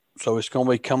night. So it's going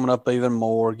to be coming up even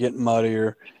more, getting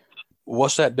muddier.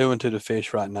 What's that doing to the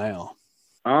fish right now?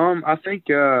 I think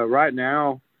right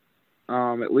now,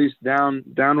 at least down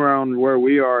around where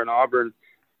we are in Auburn,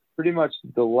 pretty much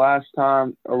the last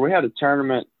time, or we had a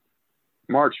tournament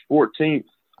March 14th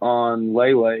on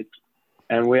Lay Lake,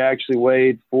 and we actually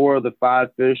weighed 4 of the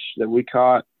 5 fish that we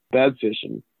caught bed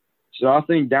fishing. So I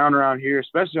think down around here,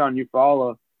 especially on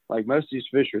Eufaula, like most of these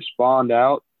fish are spawned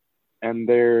out, and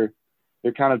they're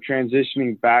kind of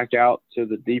transitioning back out to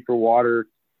the deeper water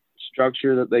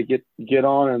structure that they get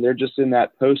on, and they're just in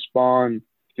that post-spawn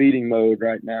feeding mode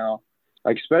right now.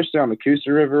 Like especially on the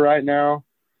Coosa River right now,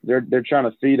 they're trying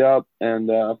to feed up and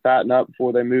fatten up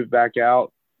before they move back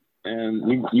out,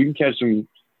 and you can catch them.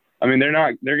 I mean,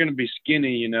 they're going to be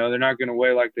skinny, they're not going to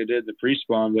weigh like they did the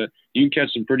pre-spawn, but you can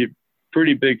catch some pretty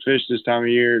big fish this time of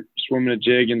year, swimming a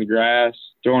jig in the grass,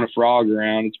 throwing a frog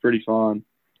around. It's pretty fun.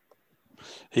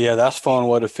 Yeah, that's a fun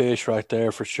way to fish right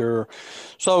there for sure.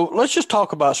 So let's just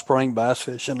talk about spring bass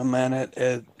fishing a minute,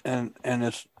 and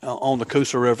it's on the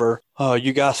Coosa River.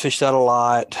 You guys fish that a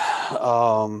lot.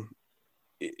 Are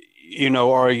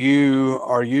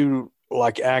you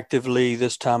like actively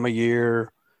this time of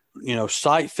year,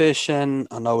 sight fishing?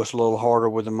 I know it's a little harder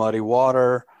with the muddy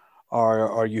water.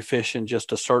 Are you fishing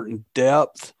just a certain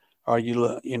depth? Are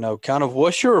you, kind of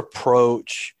what's your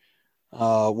approach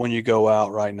when you go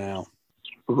out right now?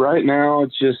 Right now,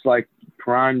 it's just like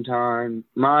prime time.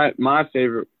 My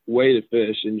favorite way to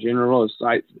fish in general is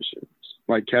sight fishing,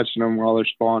 like catching them while they're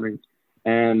spawning.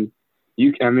 And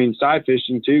sight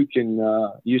fishing too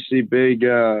you see big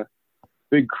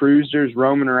cruisers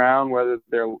roaming around, whether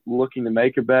they're looking to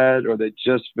make a bed or they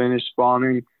just finished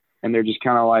spawning and they're just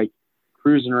kind of like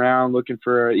cruising around looking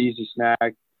for an easy snack.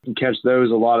 You can catch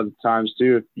those a lot of the times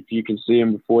too if you can see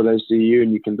them before they see you,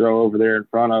 and you can throw over there in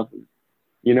front of them.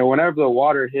 Whenever the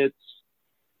water hits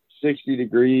 60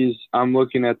 degrees, I'm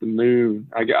looking at the moon.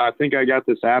 I think I got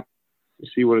this app to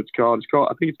see what it's called.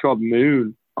 I think it's called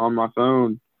Moon on my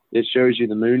phone. It shows you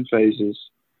the moon phases.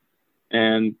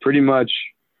 And pretty much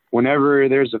whenever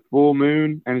there's a full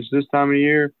moon and it's this time of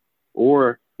year,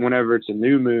 or whenever it's a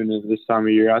new moon at this time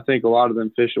of year, I think a lot of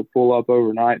them fish will pull up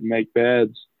overnight and make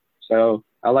beds. So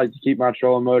I like to keep my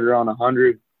trolling motor on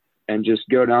 100 and just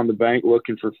go down the bank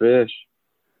looking for fish.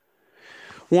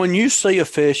 When you see a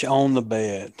fish on the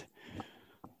bed,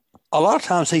 a lot of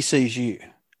times he sees you.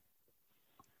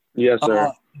 Yes,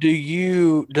 sir.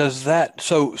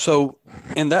 So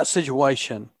in that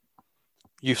situation,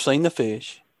 you've seen the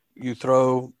fish, you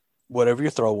throw whatever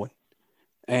you're throwing,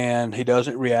 and he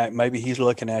doesn't react. Maybe he's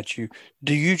looking at you.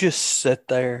 Do you just sit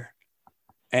there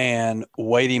and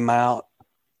wait him out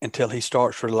until he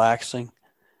starts relaxing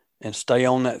and stay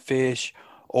on that fish?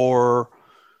 Or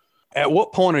at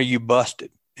what point are you busted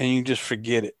and you just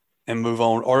forget it and move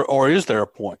on? Or is there a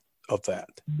point of that?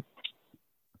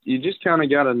 You just kind of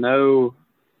got to know.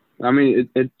 I mean,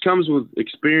 it comes with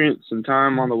experience and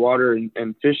time on the water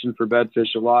and fishing for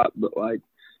bedfish a lot. But like,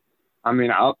 I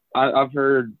mean, I've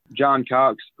heard John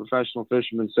Cox, professional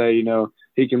fisherman, say,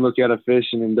 he can look at a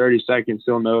fish and in 30 seconds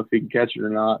he'll know if he can catch it or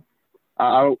not.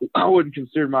 I wouldn't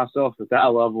consider myself at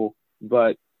that level,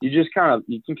 but you can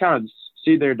kind of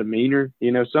see their demeanor.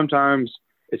 Sometimes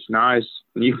it's nice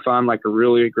when you find like a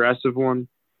really aggressive one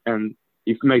and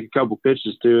you can make a couple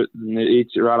pitches to it and it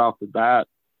eats it right off the bat.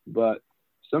 But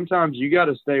sometimes you got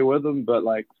to stay with them. But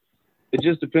like, it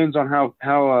just depends on how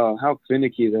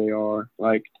finicky they are.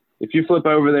 Like if you flip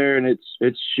over there and it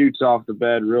shoots off the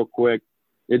bed real quick,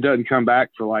 it doesn't come back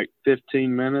for like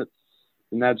 15 minutes.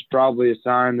 And that's probably a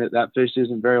sign that fish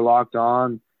isn't very locked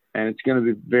on and it's going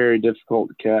to be very difficult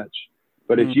to catch.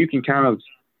 But if you can kind of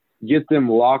get them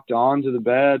locked on to the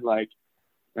bed, like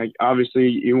obviously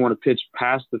you want to pitch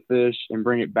past the fish and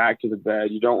bring it back to the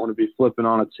bed. You don't want to be flipping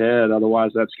on its head.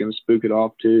 Otherwise that's going to spook it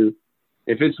off too.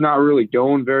 If it's not really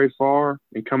going very far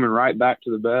and coming right back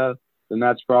to the bed, then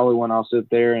that's probably when I'll sit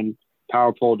there and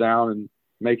power pole down and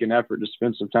make an effort to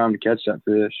spend some time to catch that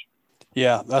fish.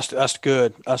 Yeah, that's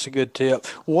good. That's a good tip.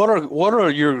 What are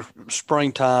your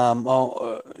springtime,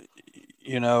 go-to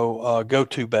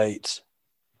baits?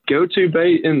 Go-to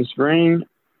bait in the spring,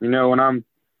 when I'm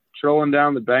trolling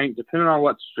down the bank, depending on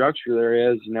what structure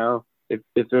there is, you know,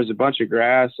 if there's a bunch of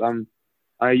grass,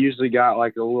 I usually got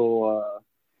like a little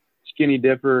skinny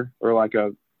dipper or like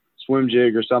a swim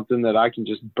jig or something that I can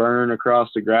just burn across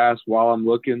the grass while I'm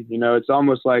looking. You know, it's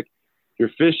almost like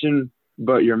you're fishing,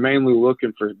 but you're mainly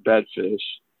looking for bed fish.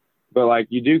 But like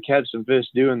you do catch some fish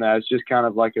doing that. It's just kind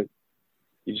of like I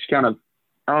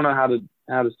don't know how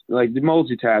to like the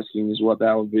multitasking is what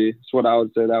that would be. It's what I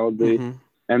would say that would be. Mm-hmm.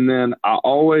 And then I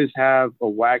always have a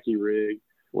wacky rig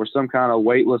or some kind of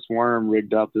weightless worm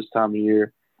rigged up this time of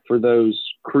year for those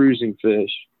cruising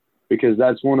fish, because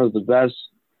that's one of the best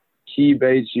key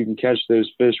baits you can catch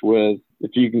those fish with.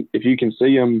 If you can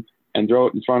see them and throw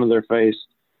it in front of their face,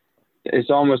 it's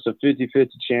almost a 50-50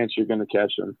 chance you're going to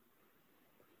catch them.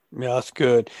 Yeah, that's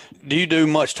good. Do you do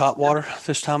much top water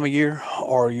this time of year,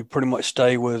 or you pretty much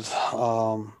stay with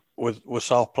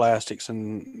soft plastics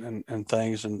and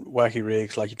things and wacky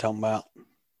rigs like you're talking about?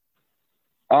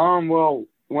 Well,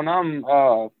 when I'm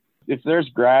if there's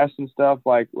grass and stuff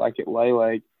like at Lay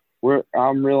Lake,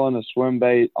 I'm reeling a swim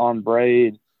bait on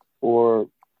braid or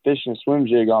fishing a swim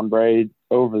jig on braid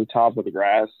over the top of the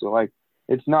grass. So like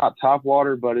it's not top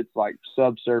water, but it's like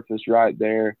subsurface right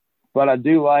there. But I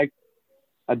do like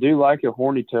a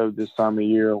horny toad this time of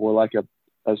year, or like a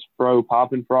spro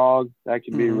popping frog. That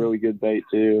can be a really good bait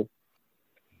too.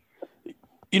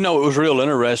 You know, it was real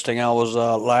interesting. I was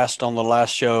on the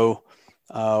last show.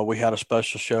 We had a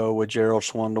special show with Gerald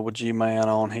Swindle with G-Man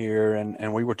on here,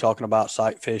 and we were talking about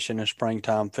sight fishing and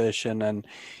springtime fishing. And,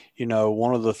 you know,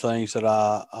 one of the things that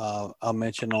I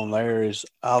mentioned on there is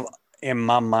in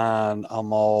my mind,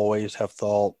 I'm always have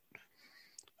thought,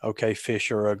 okay,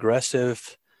 fish are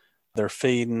aggressive. They're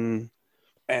feeding,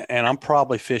 and I'm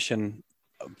probably fishing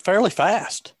fairly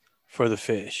fast for the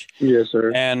fish. Yes,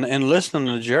 sir. And listening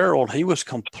to Gerald, he was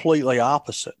completely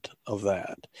opposite of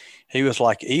that. He was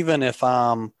like, even if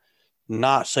I'm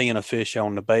not seeing a fish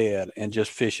on the bed and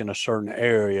just fishing a certain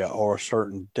area or a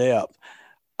certain depth,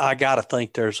 I got to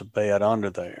think there's a bed under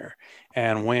there.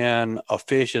 And when a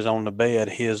fish is on the bed,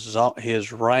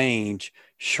 his range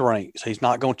shrinks. He's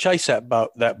not going to chase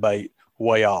that bait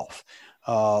way off.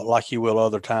 Like he will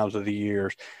other times of the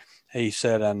years, he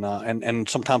said, and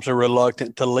sometimes they're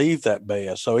reluctant to leave that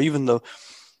bed. So even though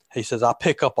he says, I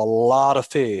pick up a lot of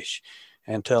fish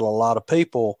and tell a lot of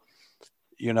people,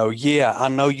 you know, yeah, I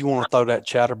know you want to throw that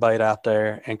chatterbait out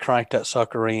there and crank that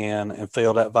sucker in and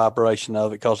feel that vibration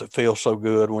of it because it feels so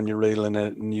good when you're reeling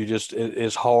it, and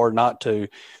it's hard not to.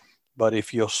 But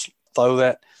if you'll throw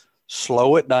that,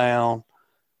 slow it down,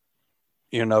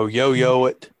 you know, yo-yo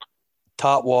it,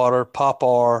 top water, pop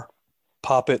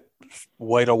it,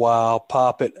 wait a while,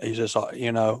 pop it. He's just,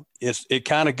 you know, it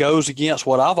kind of goes against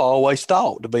what I've always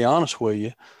thought, to be honest with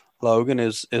you, Logan,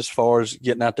 is as far as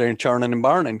getting out there and churning and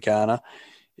burning kind of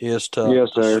is to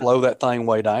slow that thing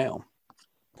way down.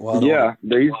 Well, yeah,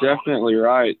 he's definitely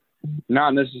right.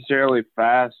 Not necessarily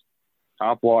fast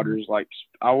top waters. Like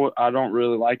I don't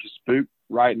really like a spook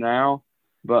right now,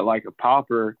 but like a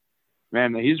popper,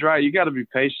 man, he's right. You got to be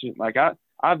patient. Like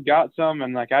I've got some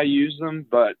and like I use them,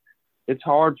 but it's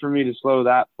hard for me to slow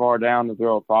that far down to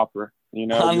throw a popper, you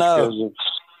know, I know. because of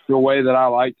the way that I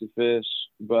like to fish.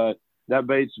 But that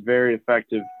bait's very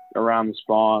effective around the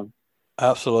spawn.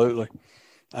 Absolutely.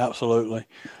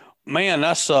 Man,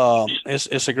 that's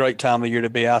it's a great time of year to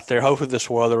be out there. Hopefully this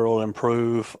weather will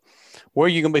improve. Where are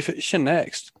you going to be fishing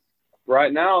next?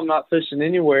 Right now I'm not fishing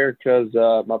anywhere because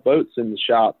my boat's in the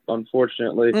shop,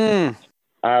 unfortunately.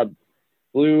 I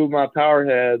blew my power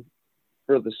head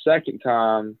for the second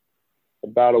time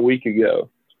about a week ago.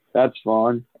 That's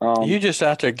fun. You just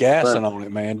out there gassing on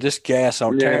it, man. Just gas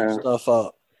on tearing stuff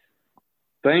up.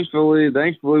 Thankfully,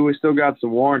 we still got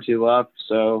some warranty left,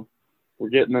 so we're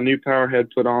getting a new power head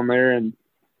put on there and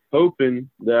hoping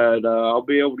that I'll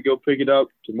be able to go pick it up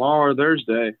tomorrow or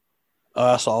Thursday.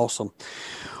 Oh, that's awesome.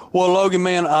 Well, Logan,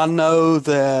 man, I know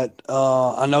that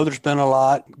I know there's been a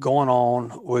lot going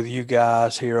on with you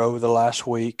guys here over the last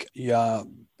week. Yeah,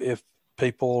 if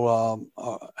people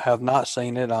have not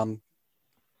seen it,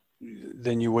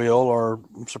 then you will, or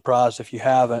I'm surprised if you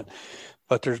haven't.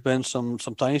 But there's been some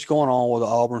things going on with the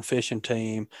Auburn fishing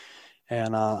team,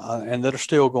 and that are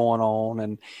still going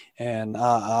on. And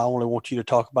I only want you to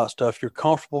talk about stuff you're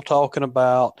comfortable talking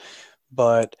about.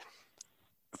 But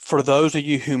for those of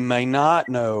you who may not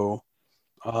know,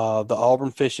 the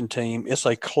Auburn fishing team, it's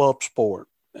a club sport.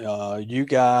 You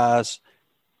guys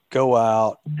go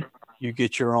out, you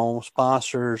get your own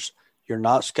sponsors. You're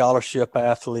not scholarship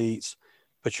athletes,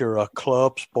 but you're a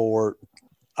club sport.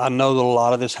 I know that a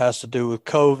lot of this has to do with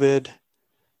COVID,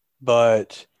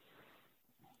 but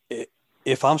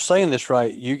if I'm saying this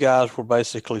right, you guys were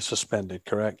basically suspended,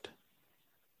 correct?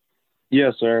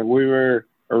 Yes, sir. We were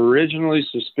originally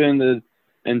suspended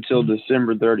until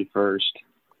December 31st.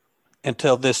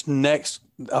 Until this next,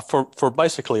 for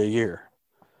basically a year.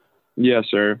 Yes,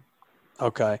 sir.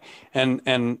 Okay.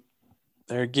 And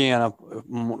there again, I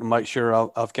want to make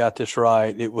sure I've got this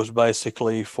right. It was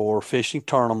basically for fishing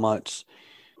tournaments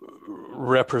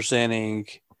representing,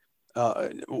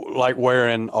 like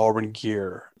wearing Auburn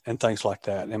gear and things like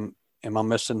that. Am I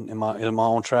missing? Am I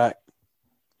on track?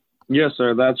 Yes,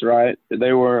 sir. That's right.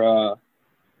 They were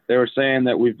saying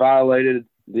that we violated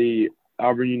the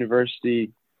Auburn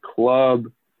University club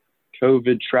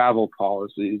COVID travel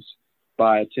policies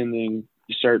by attending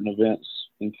certain events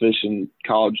and fishing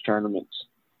college tournaments.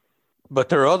 But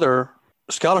there are other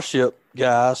scholarship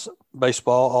guys,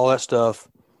 baseball, all that stuff,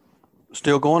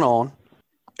 still going on.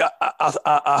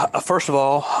 I first of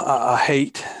all, I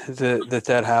hate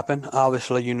that happened.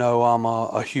 Obviously, you know, I'm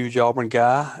a huge Auburn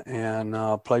guy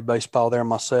and played baseball there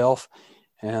myself.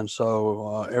 And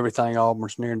so everything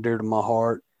Auburn's near and dear to my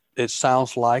heart. It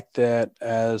sounds like that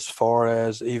as far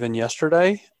as even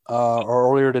yesterday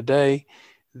or earlier today,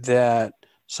 that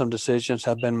some decisions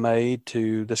have been made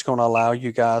that's going to allow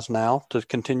you guys now to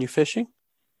continue fishing.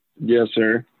 Yes,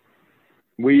 sir.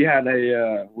 We had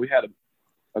a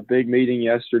big meeting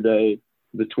yesterday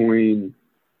between,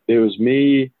 it was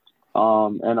me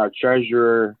and our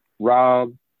treasurer,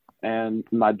 Rob, and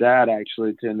my dad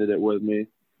actually attended it with me.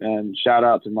 And shout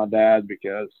out to my dad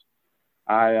because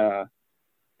I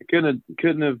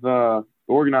couldn't have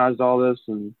organized all this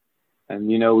and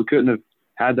you know, we couldn't have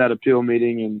had that appeal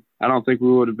meeting, and I don't think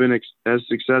we would have been as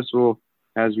successful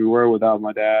as we were without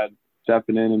my dad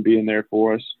stepping in and being there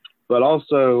for us. But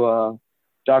also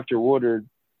Dr. Woodard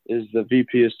is the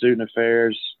VP of Student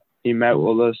Affairs. He met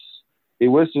with us. He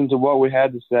listened to what we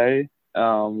had to say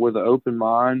with an open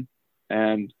mind,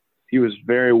 and he was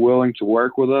very willing to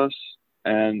work with us.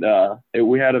 And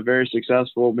we had a very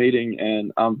successful meeting,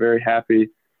 and I'm very happy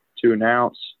to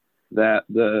announce that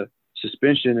the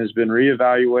suspension has been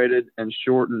reevaluated and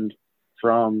shortened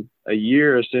from a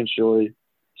year essentially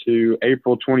to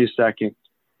April 22nd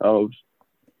of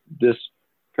this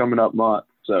coming up month.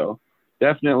 So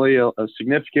definitely a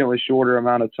significantly shorter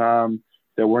amount of time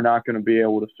that we're not going to be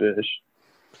able to fish.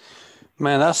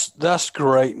 Man, that's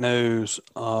great news,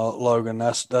 Logan.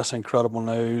 That's incredible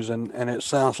news, and it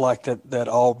sounds like that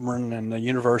Auburn and the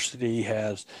university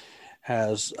has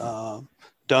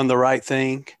done the right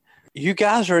thing. You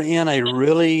guys are in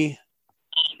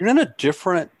you're in a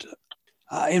different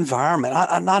environment.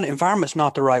 Not environment's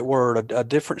not the right word. A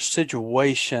different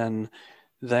situation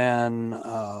than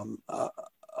a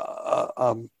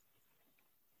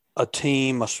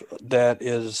team that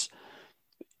is,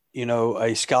 you know,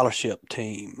 a scholarship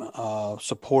team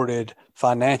supported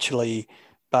financially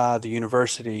by the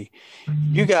university.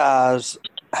 You guys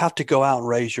have to go out and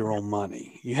raise your own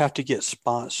money. You have to get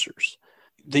sponsors.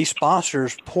 These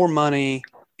sponsors pour money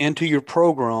into your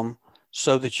program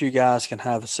so that you guys can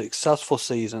have a successful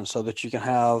season, so that you can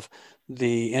have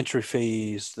the entry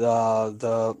fees,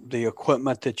 the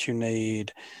equipment that you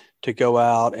need to go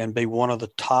out and be one of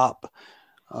the top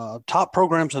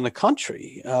programs in the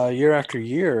country year after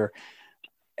year.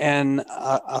 And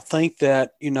I think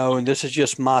that, you know, and this is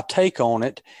just my take on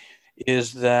it,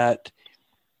 is that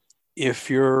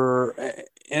if you're,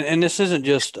 and this isn't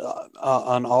just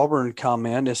an Auburn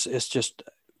comment, it's just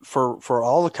for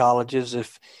all the colleges,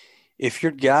 if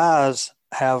your guys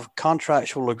have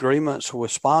contractual agreements with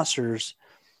sponsors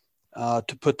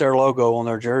to put their logo on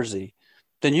their jersey,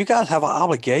 then you guys have an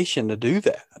obligation to do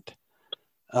that.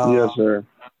 Yes, sir.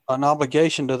 An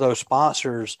obligation to those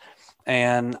sponsors.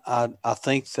 And I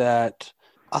think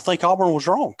Auburn was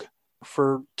wrong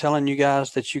for telling you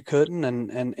guys that you couldn't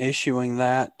and issuing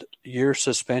that year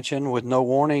suspension with no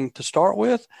warning to start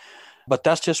with. But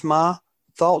that's just my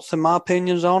thoughts and my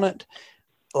opinions on it.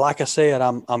 Like I said,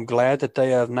 I'm glad that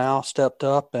they have now stepped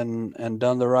up and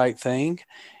done the right thing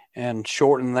and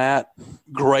shortened that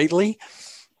greatly.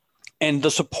 And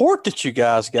the support that you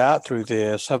guys got through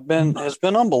this has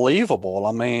been unbelievable.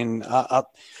 I mean,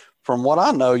 from what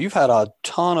I know, you've had a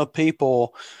ton of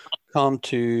people come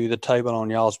to the table on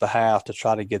y'all's behalf to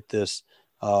try to get this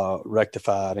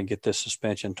rectified and get this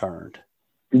suspension turned.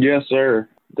 Yes, sir.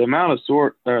 The amount of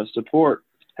support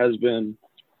has been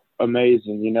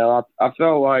amazing. You know, I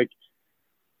felt like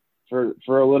for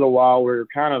a little while we were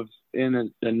kind of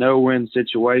in a no-win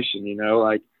situation. You know,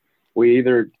 like we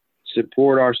either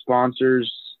support our sponsors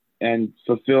and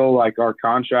fulfill like our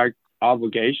contract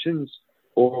obligations,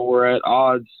 or we're at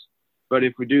odds. But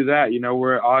if we do that, you know,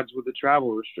 we're at odds with the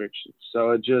travel restrictions.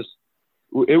 So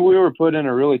we were put in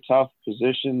a really tough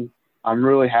position. I'm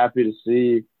really happy to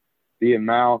see the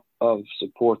amount of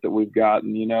support that we've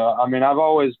gotten. You know, I mean, I've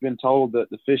always been told that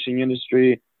the fishing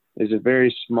industry is a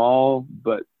very small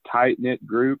but tight-knit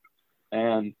group,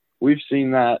 and we've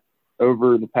seen that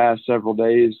over the past several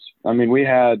days. I mean, we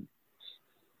had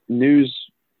news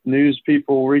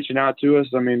people reaching out to us.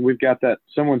 I mean, we've got that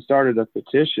someone started a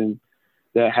petition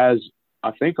that has,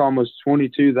 I think, almost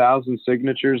 22,000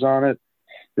 signatures on it.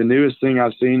 The newest thing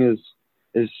I've seen is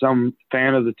some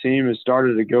fan of the team has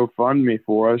started a GoFundMe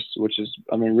for us, which is,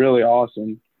 I mean, really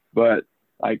awesome. But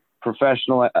like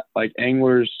professional, like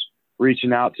anglers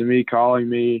reaching out to me, calling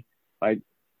me, like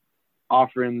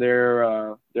offering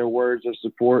their words of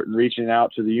support and reaching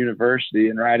out to the university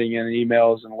and writing in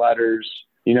emails and letters,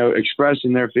 you know,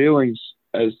 expressing their feelings.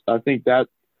 As I think that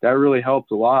really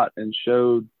helped a lot and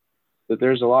showed that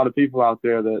there's a lot of people out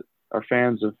there that are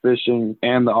fans of fishing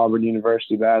and the Auburn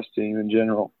University bass team in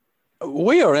general.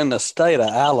 We are in the state of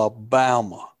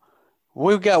Alabama.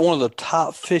 We've got one of the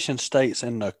top fishing states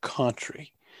in the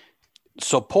country.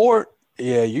 Support,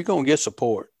 yeah, you're going to get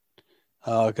support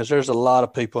because there's a lot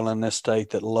of people in this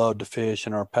state that love to fish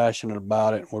and are passionate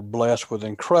about it. We're blessed with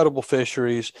incredible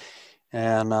fisheries.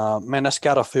 And, man, that's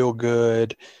got to feel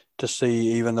good to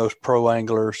see even those pro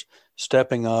anglers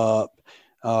stepping up,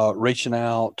 reaching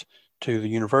out to the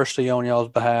university on y'all's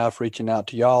behalf, reaching out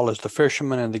to y'all as the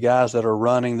fishermen and the guys that are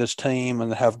running this team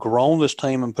and have grown this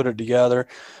team and put it together.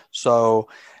 So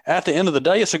at the end of the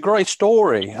day, it's a great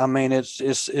story. I mean,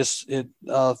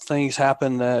 things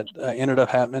happen that ended up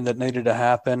happening that needed to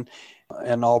happen,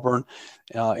 and Auburn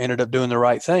ended up doing the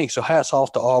right thing. So hats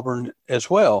off to Auburn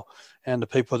as well and the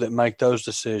people that make those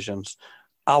decisions.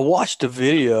 I watched a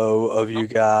video of you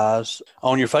guys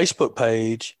on your Facebook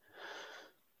page.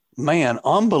 Man,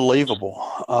 unbelievable.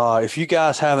 If you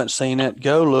guys haven't seen it,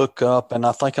 go look up, and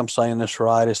I think I'm saying this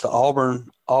right. It's the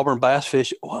Auburn Bass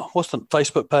Fish. What's the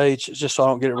Facebook page? Just so I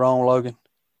don't get it wrong, Logan.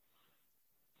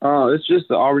 It's just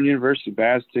the Auburn University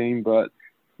bass team, but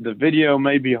the video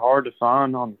may be hard to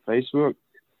find on Facebook.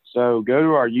 So go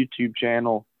to our YouTube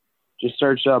channel. Just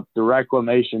search up the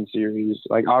Reclamation Series,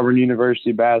 like Auburn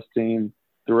University bass team,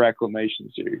 the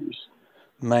Reclamation Series.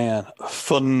 Man,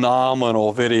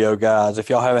 phenomenal video, guys. If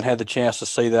y'all haven't had the chance to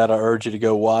see that, I urge you to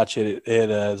go watch it.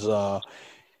 It is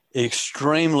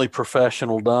extremely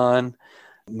professional done.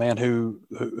 Man,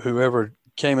 whoever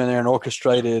came in there and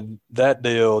orchestrated that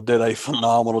deal did a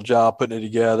phenomenal job putting it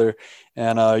together.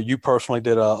 And you personally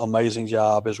did an amazing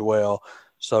job as well.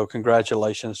 So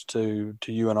congratulations to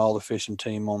you and all the fishing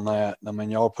team on that. I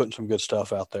mean, y'all are putting some good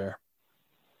stuff out there.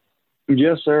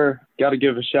 Yes, sir. Got to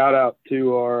give a shout out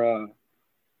to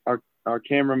our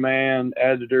cameraman,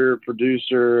 editor,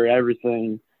 producer,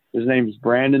 everything. His name is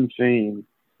Brandon Feen.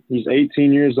 He's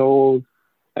 18 years old,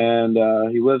 and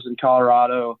he lives in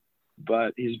Colorado,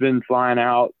 but he's been flying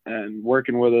out and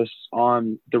working with us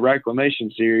on the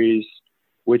Reclamation Series,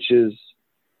 which is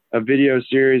a video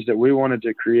series that we wanted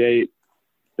to create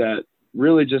that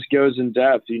really just goes in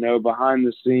depth, you know, behind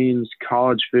the scenes,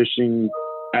 college fishing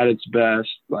at its best.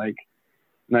 Like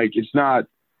it's not,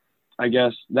 I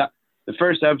guess, that the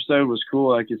first episode was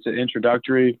cool. Like it's an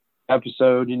introductory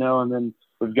episode, you know, and then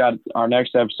we've got our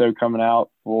next episode coming out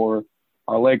for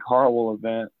our Lake Hartwell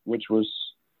event, which was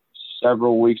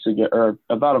several weeks ago or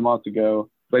about a month ago.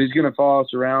 But he's going to follow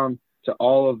us around to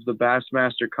all of the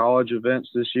Bassmaster College events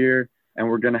this year. And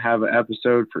we're going to have an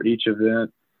episode for each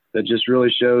event that just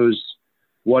really shows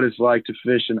what it's like to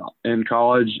fish in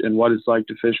college and what it's like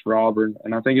to fish for Auburn.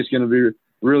 And I think it's going to be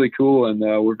really cool. And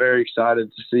we're very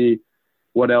excited to see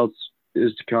what else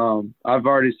is to come. I've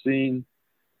already seen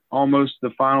almost the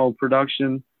final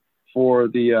production for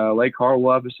the Lake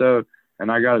Hartwell episode,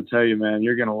 and I got to tell you, man,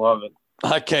 you're going to love it.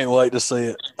 I can't wait to see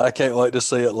it. I can't wait to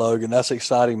see it, Logan. That's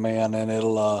exciting, man, and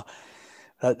it'll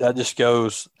that just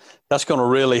goes – that's going to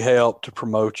really help to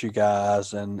promote you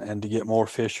guys and to get more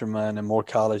fishermen and more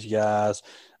college guys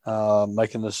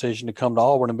making the decision to come to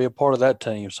Auburn and be a part of that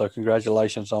team. So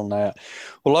congratulations on that.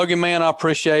 Well, Logan, man, I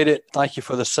appreciate it. Thank you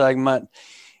for the segment.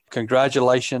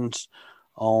 Congratulations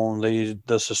on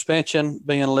the suspension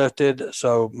being lifted.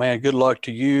 So, man, good luck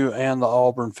to you and the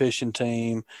Auburn fishing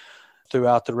team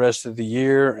throughout the rest of the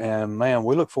year. And, man,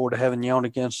 we look forward to having you on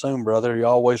again soon, brother. You're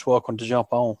always welcome to jump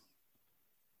on.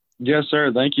 Yes,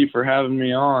 sir. Thank you for having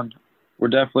me on. We're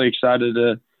definitely excited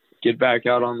to get back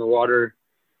out on the water,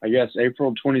 I guess,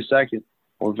 April 22nd.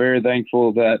 We're very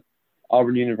thankful that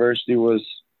Auburn University was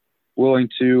willing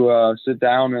to sit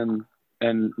down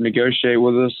and negotiate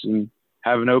with us and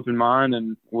have an open mind,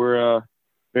 and we're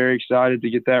very excited to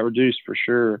get that reduced for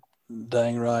sure.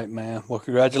 Dang right, man. Well,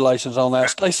 congratulations on that.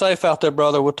 Stay safe out there,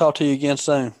 brother. We'll talk to you again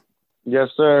soon. Yes,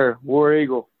 sir. War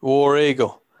Eagle. War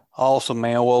Eagle. Awesome,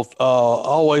 man. Well,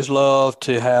 always love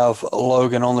to have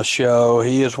Logan on the show.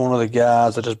 He is one of the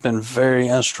guys that has been very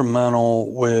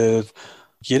instrumental with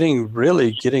getting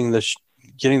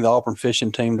the Auburn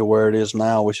fishing team to where it is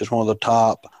now, which is one of the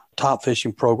top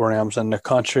fishing programs in the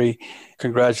country.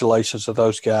 Congratulations to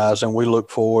those guys, and we look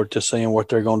forward to seeing what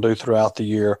they're going to do throughout the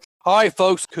year. All right,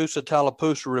 folks, Coosa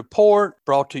Tallapoosa Report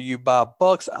brought to you by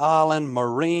Bucks Island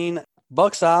Marine.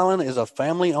 Bucks Island is a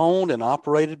family-owned and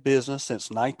operated business since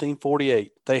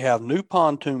 1948. They have new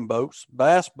pontoon boats,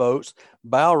 bass boats,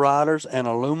 bow riders, and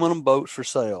aluminum boats for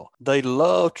sale. They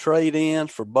love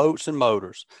trade-ins for boats and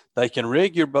motors. They can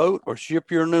rig your boat or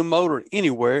ship your new motor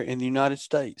anywhere in the United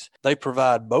States. They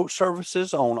provide boat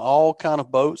services on all kind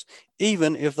of boats,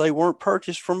 even if they weren't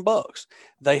purchased from Bucks.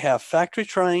 They have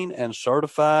factory-trained and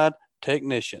certified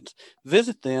technicians.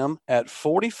 Visit them at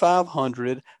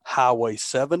 4500 Highway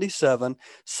 77,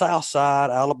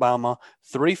 Southside, Alabama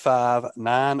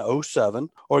 35907,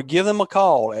 or give them a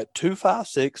call at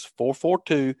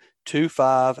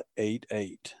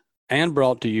 256-442-2588. And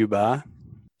brought to you by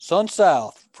Sun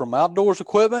South. From outdoors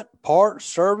equipment, parts,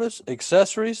 service,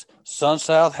 accessories, Sun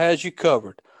South has you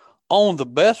covered. Own the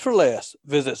best for less.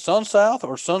 Visit Sun South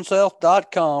or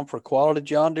sunsouth.com for quality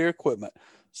John Deere equipment.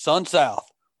 Sun South,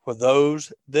 for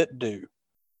those that do.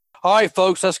 All right,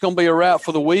 folks, that's going to be a wrap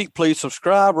for the week. Please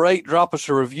subscribe, rate, drop us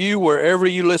a review wherever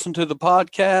you listen to the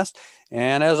podcast.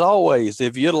 And as always,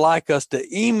 if you'd like us to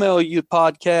email you the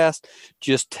podcast,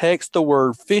 just text the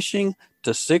word fishing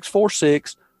to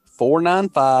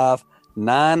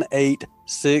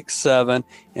 646-495-9867,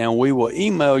 and we will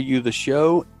email you the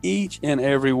show each and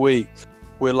every week.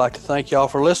 We'd like to thank y'all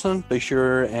for listening. Be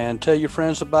sure and tell your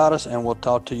friends about us, and we'll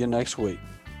talk to you next week.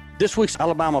 This week's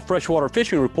Alabama Freshwater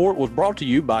Fishing Report was brought to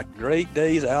you by Great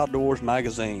Days Outdoors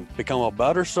Magazine. Become a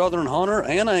better Southern hunter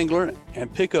and angler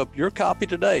and pick up your copy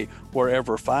today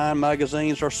wherever fine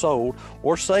magazines are sold,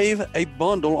 or save a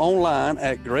bundle online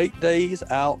at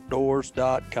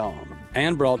greatdaysoutdoors.com.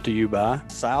 And brought to you by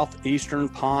Southeastern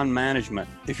Pond Management.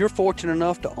 If you're fortunate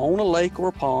enough to own a lake or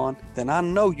a pond, then I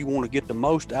know you want to get the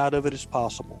most out of it as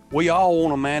possible. We all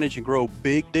want to manage and grow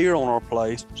big deer on our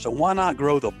place, so why not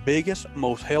grow the biggest,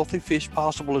 most healthy fish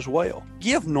possible as well?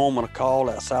 Give Norman a call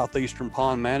at Southeastern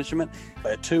Pond Management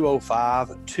at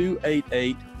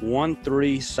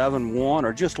 205-288-1371,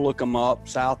 or just look them up,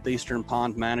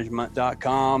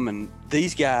 southeasternpondmanagement.com, and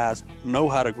these guys know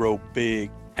how to grow big.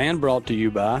 And brought to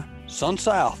you by Sun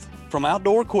South. From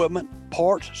outdoor equipment,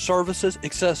 parts, services,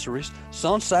 accessories,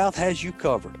 Sun South has you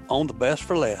covered. Own the best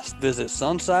for less. Visit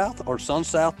Sun South or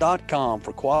sunsouth.com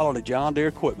for quality John Deere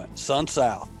equipment. Sun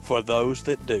South, for those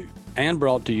that do. And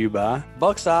brought to you by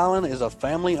Bucks Island is a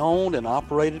family-owned and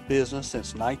operated business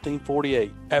since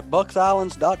 1948. At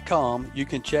bucksislands.com, you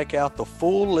can check out the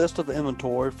full list of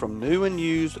inventory from new and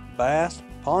used bass,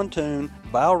 pontoon,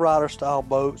 bow rider style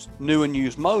boats, new and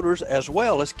used motors, as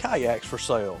well as kayaks for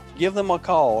sale. Give them a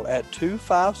call at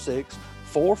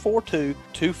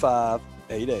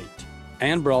 256-442-2588.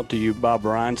 And brought to you by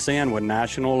Brian Sand with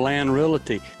National Land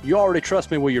Realty. You already trust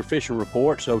me with your fishing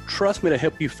report, so trust me to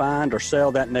help you find or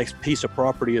sell that next piece of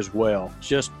property as well.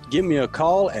 Just give me a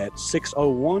call at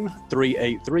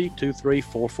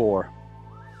 601-383-2344.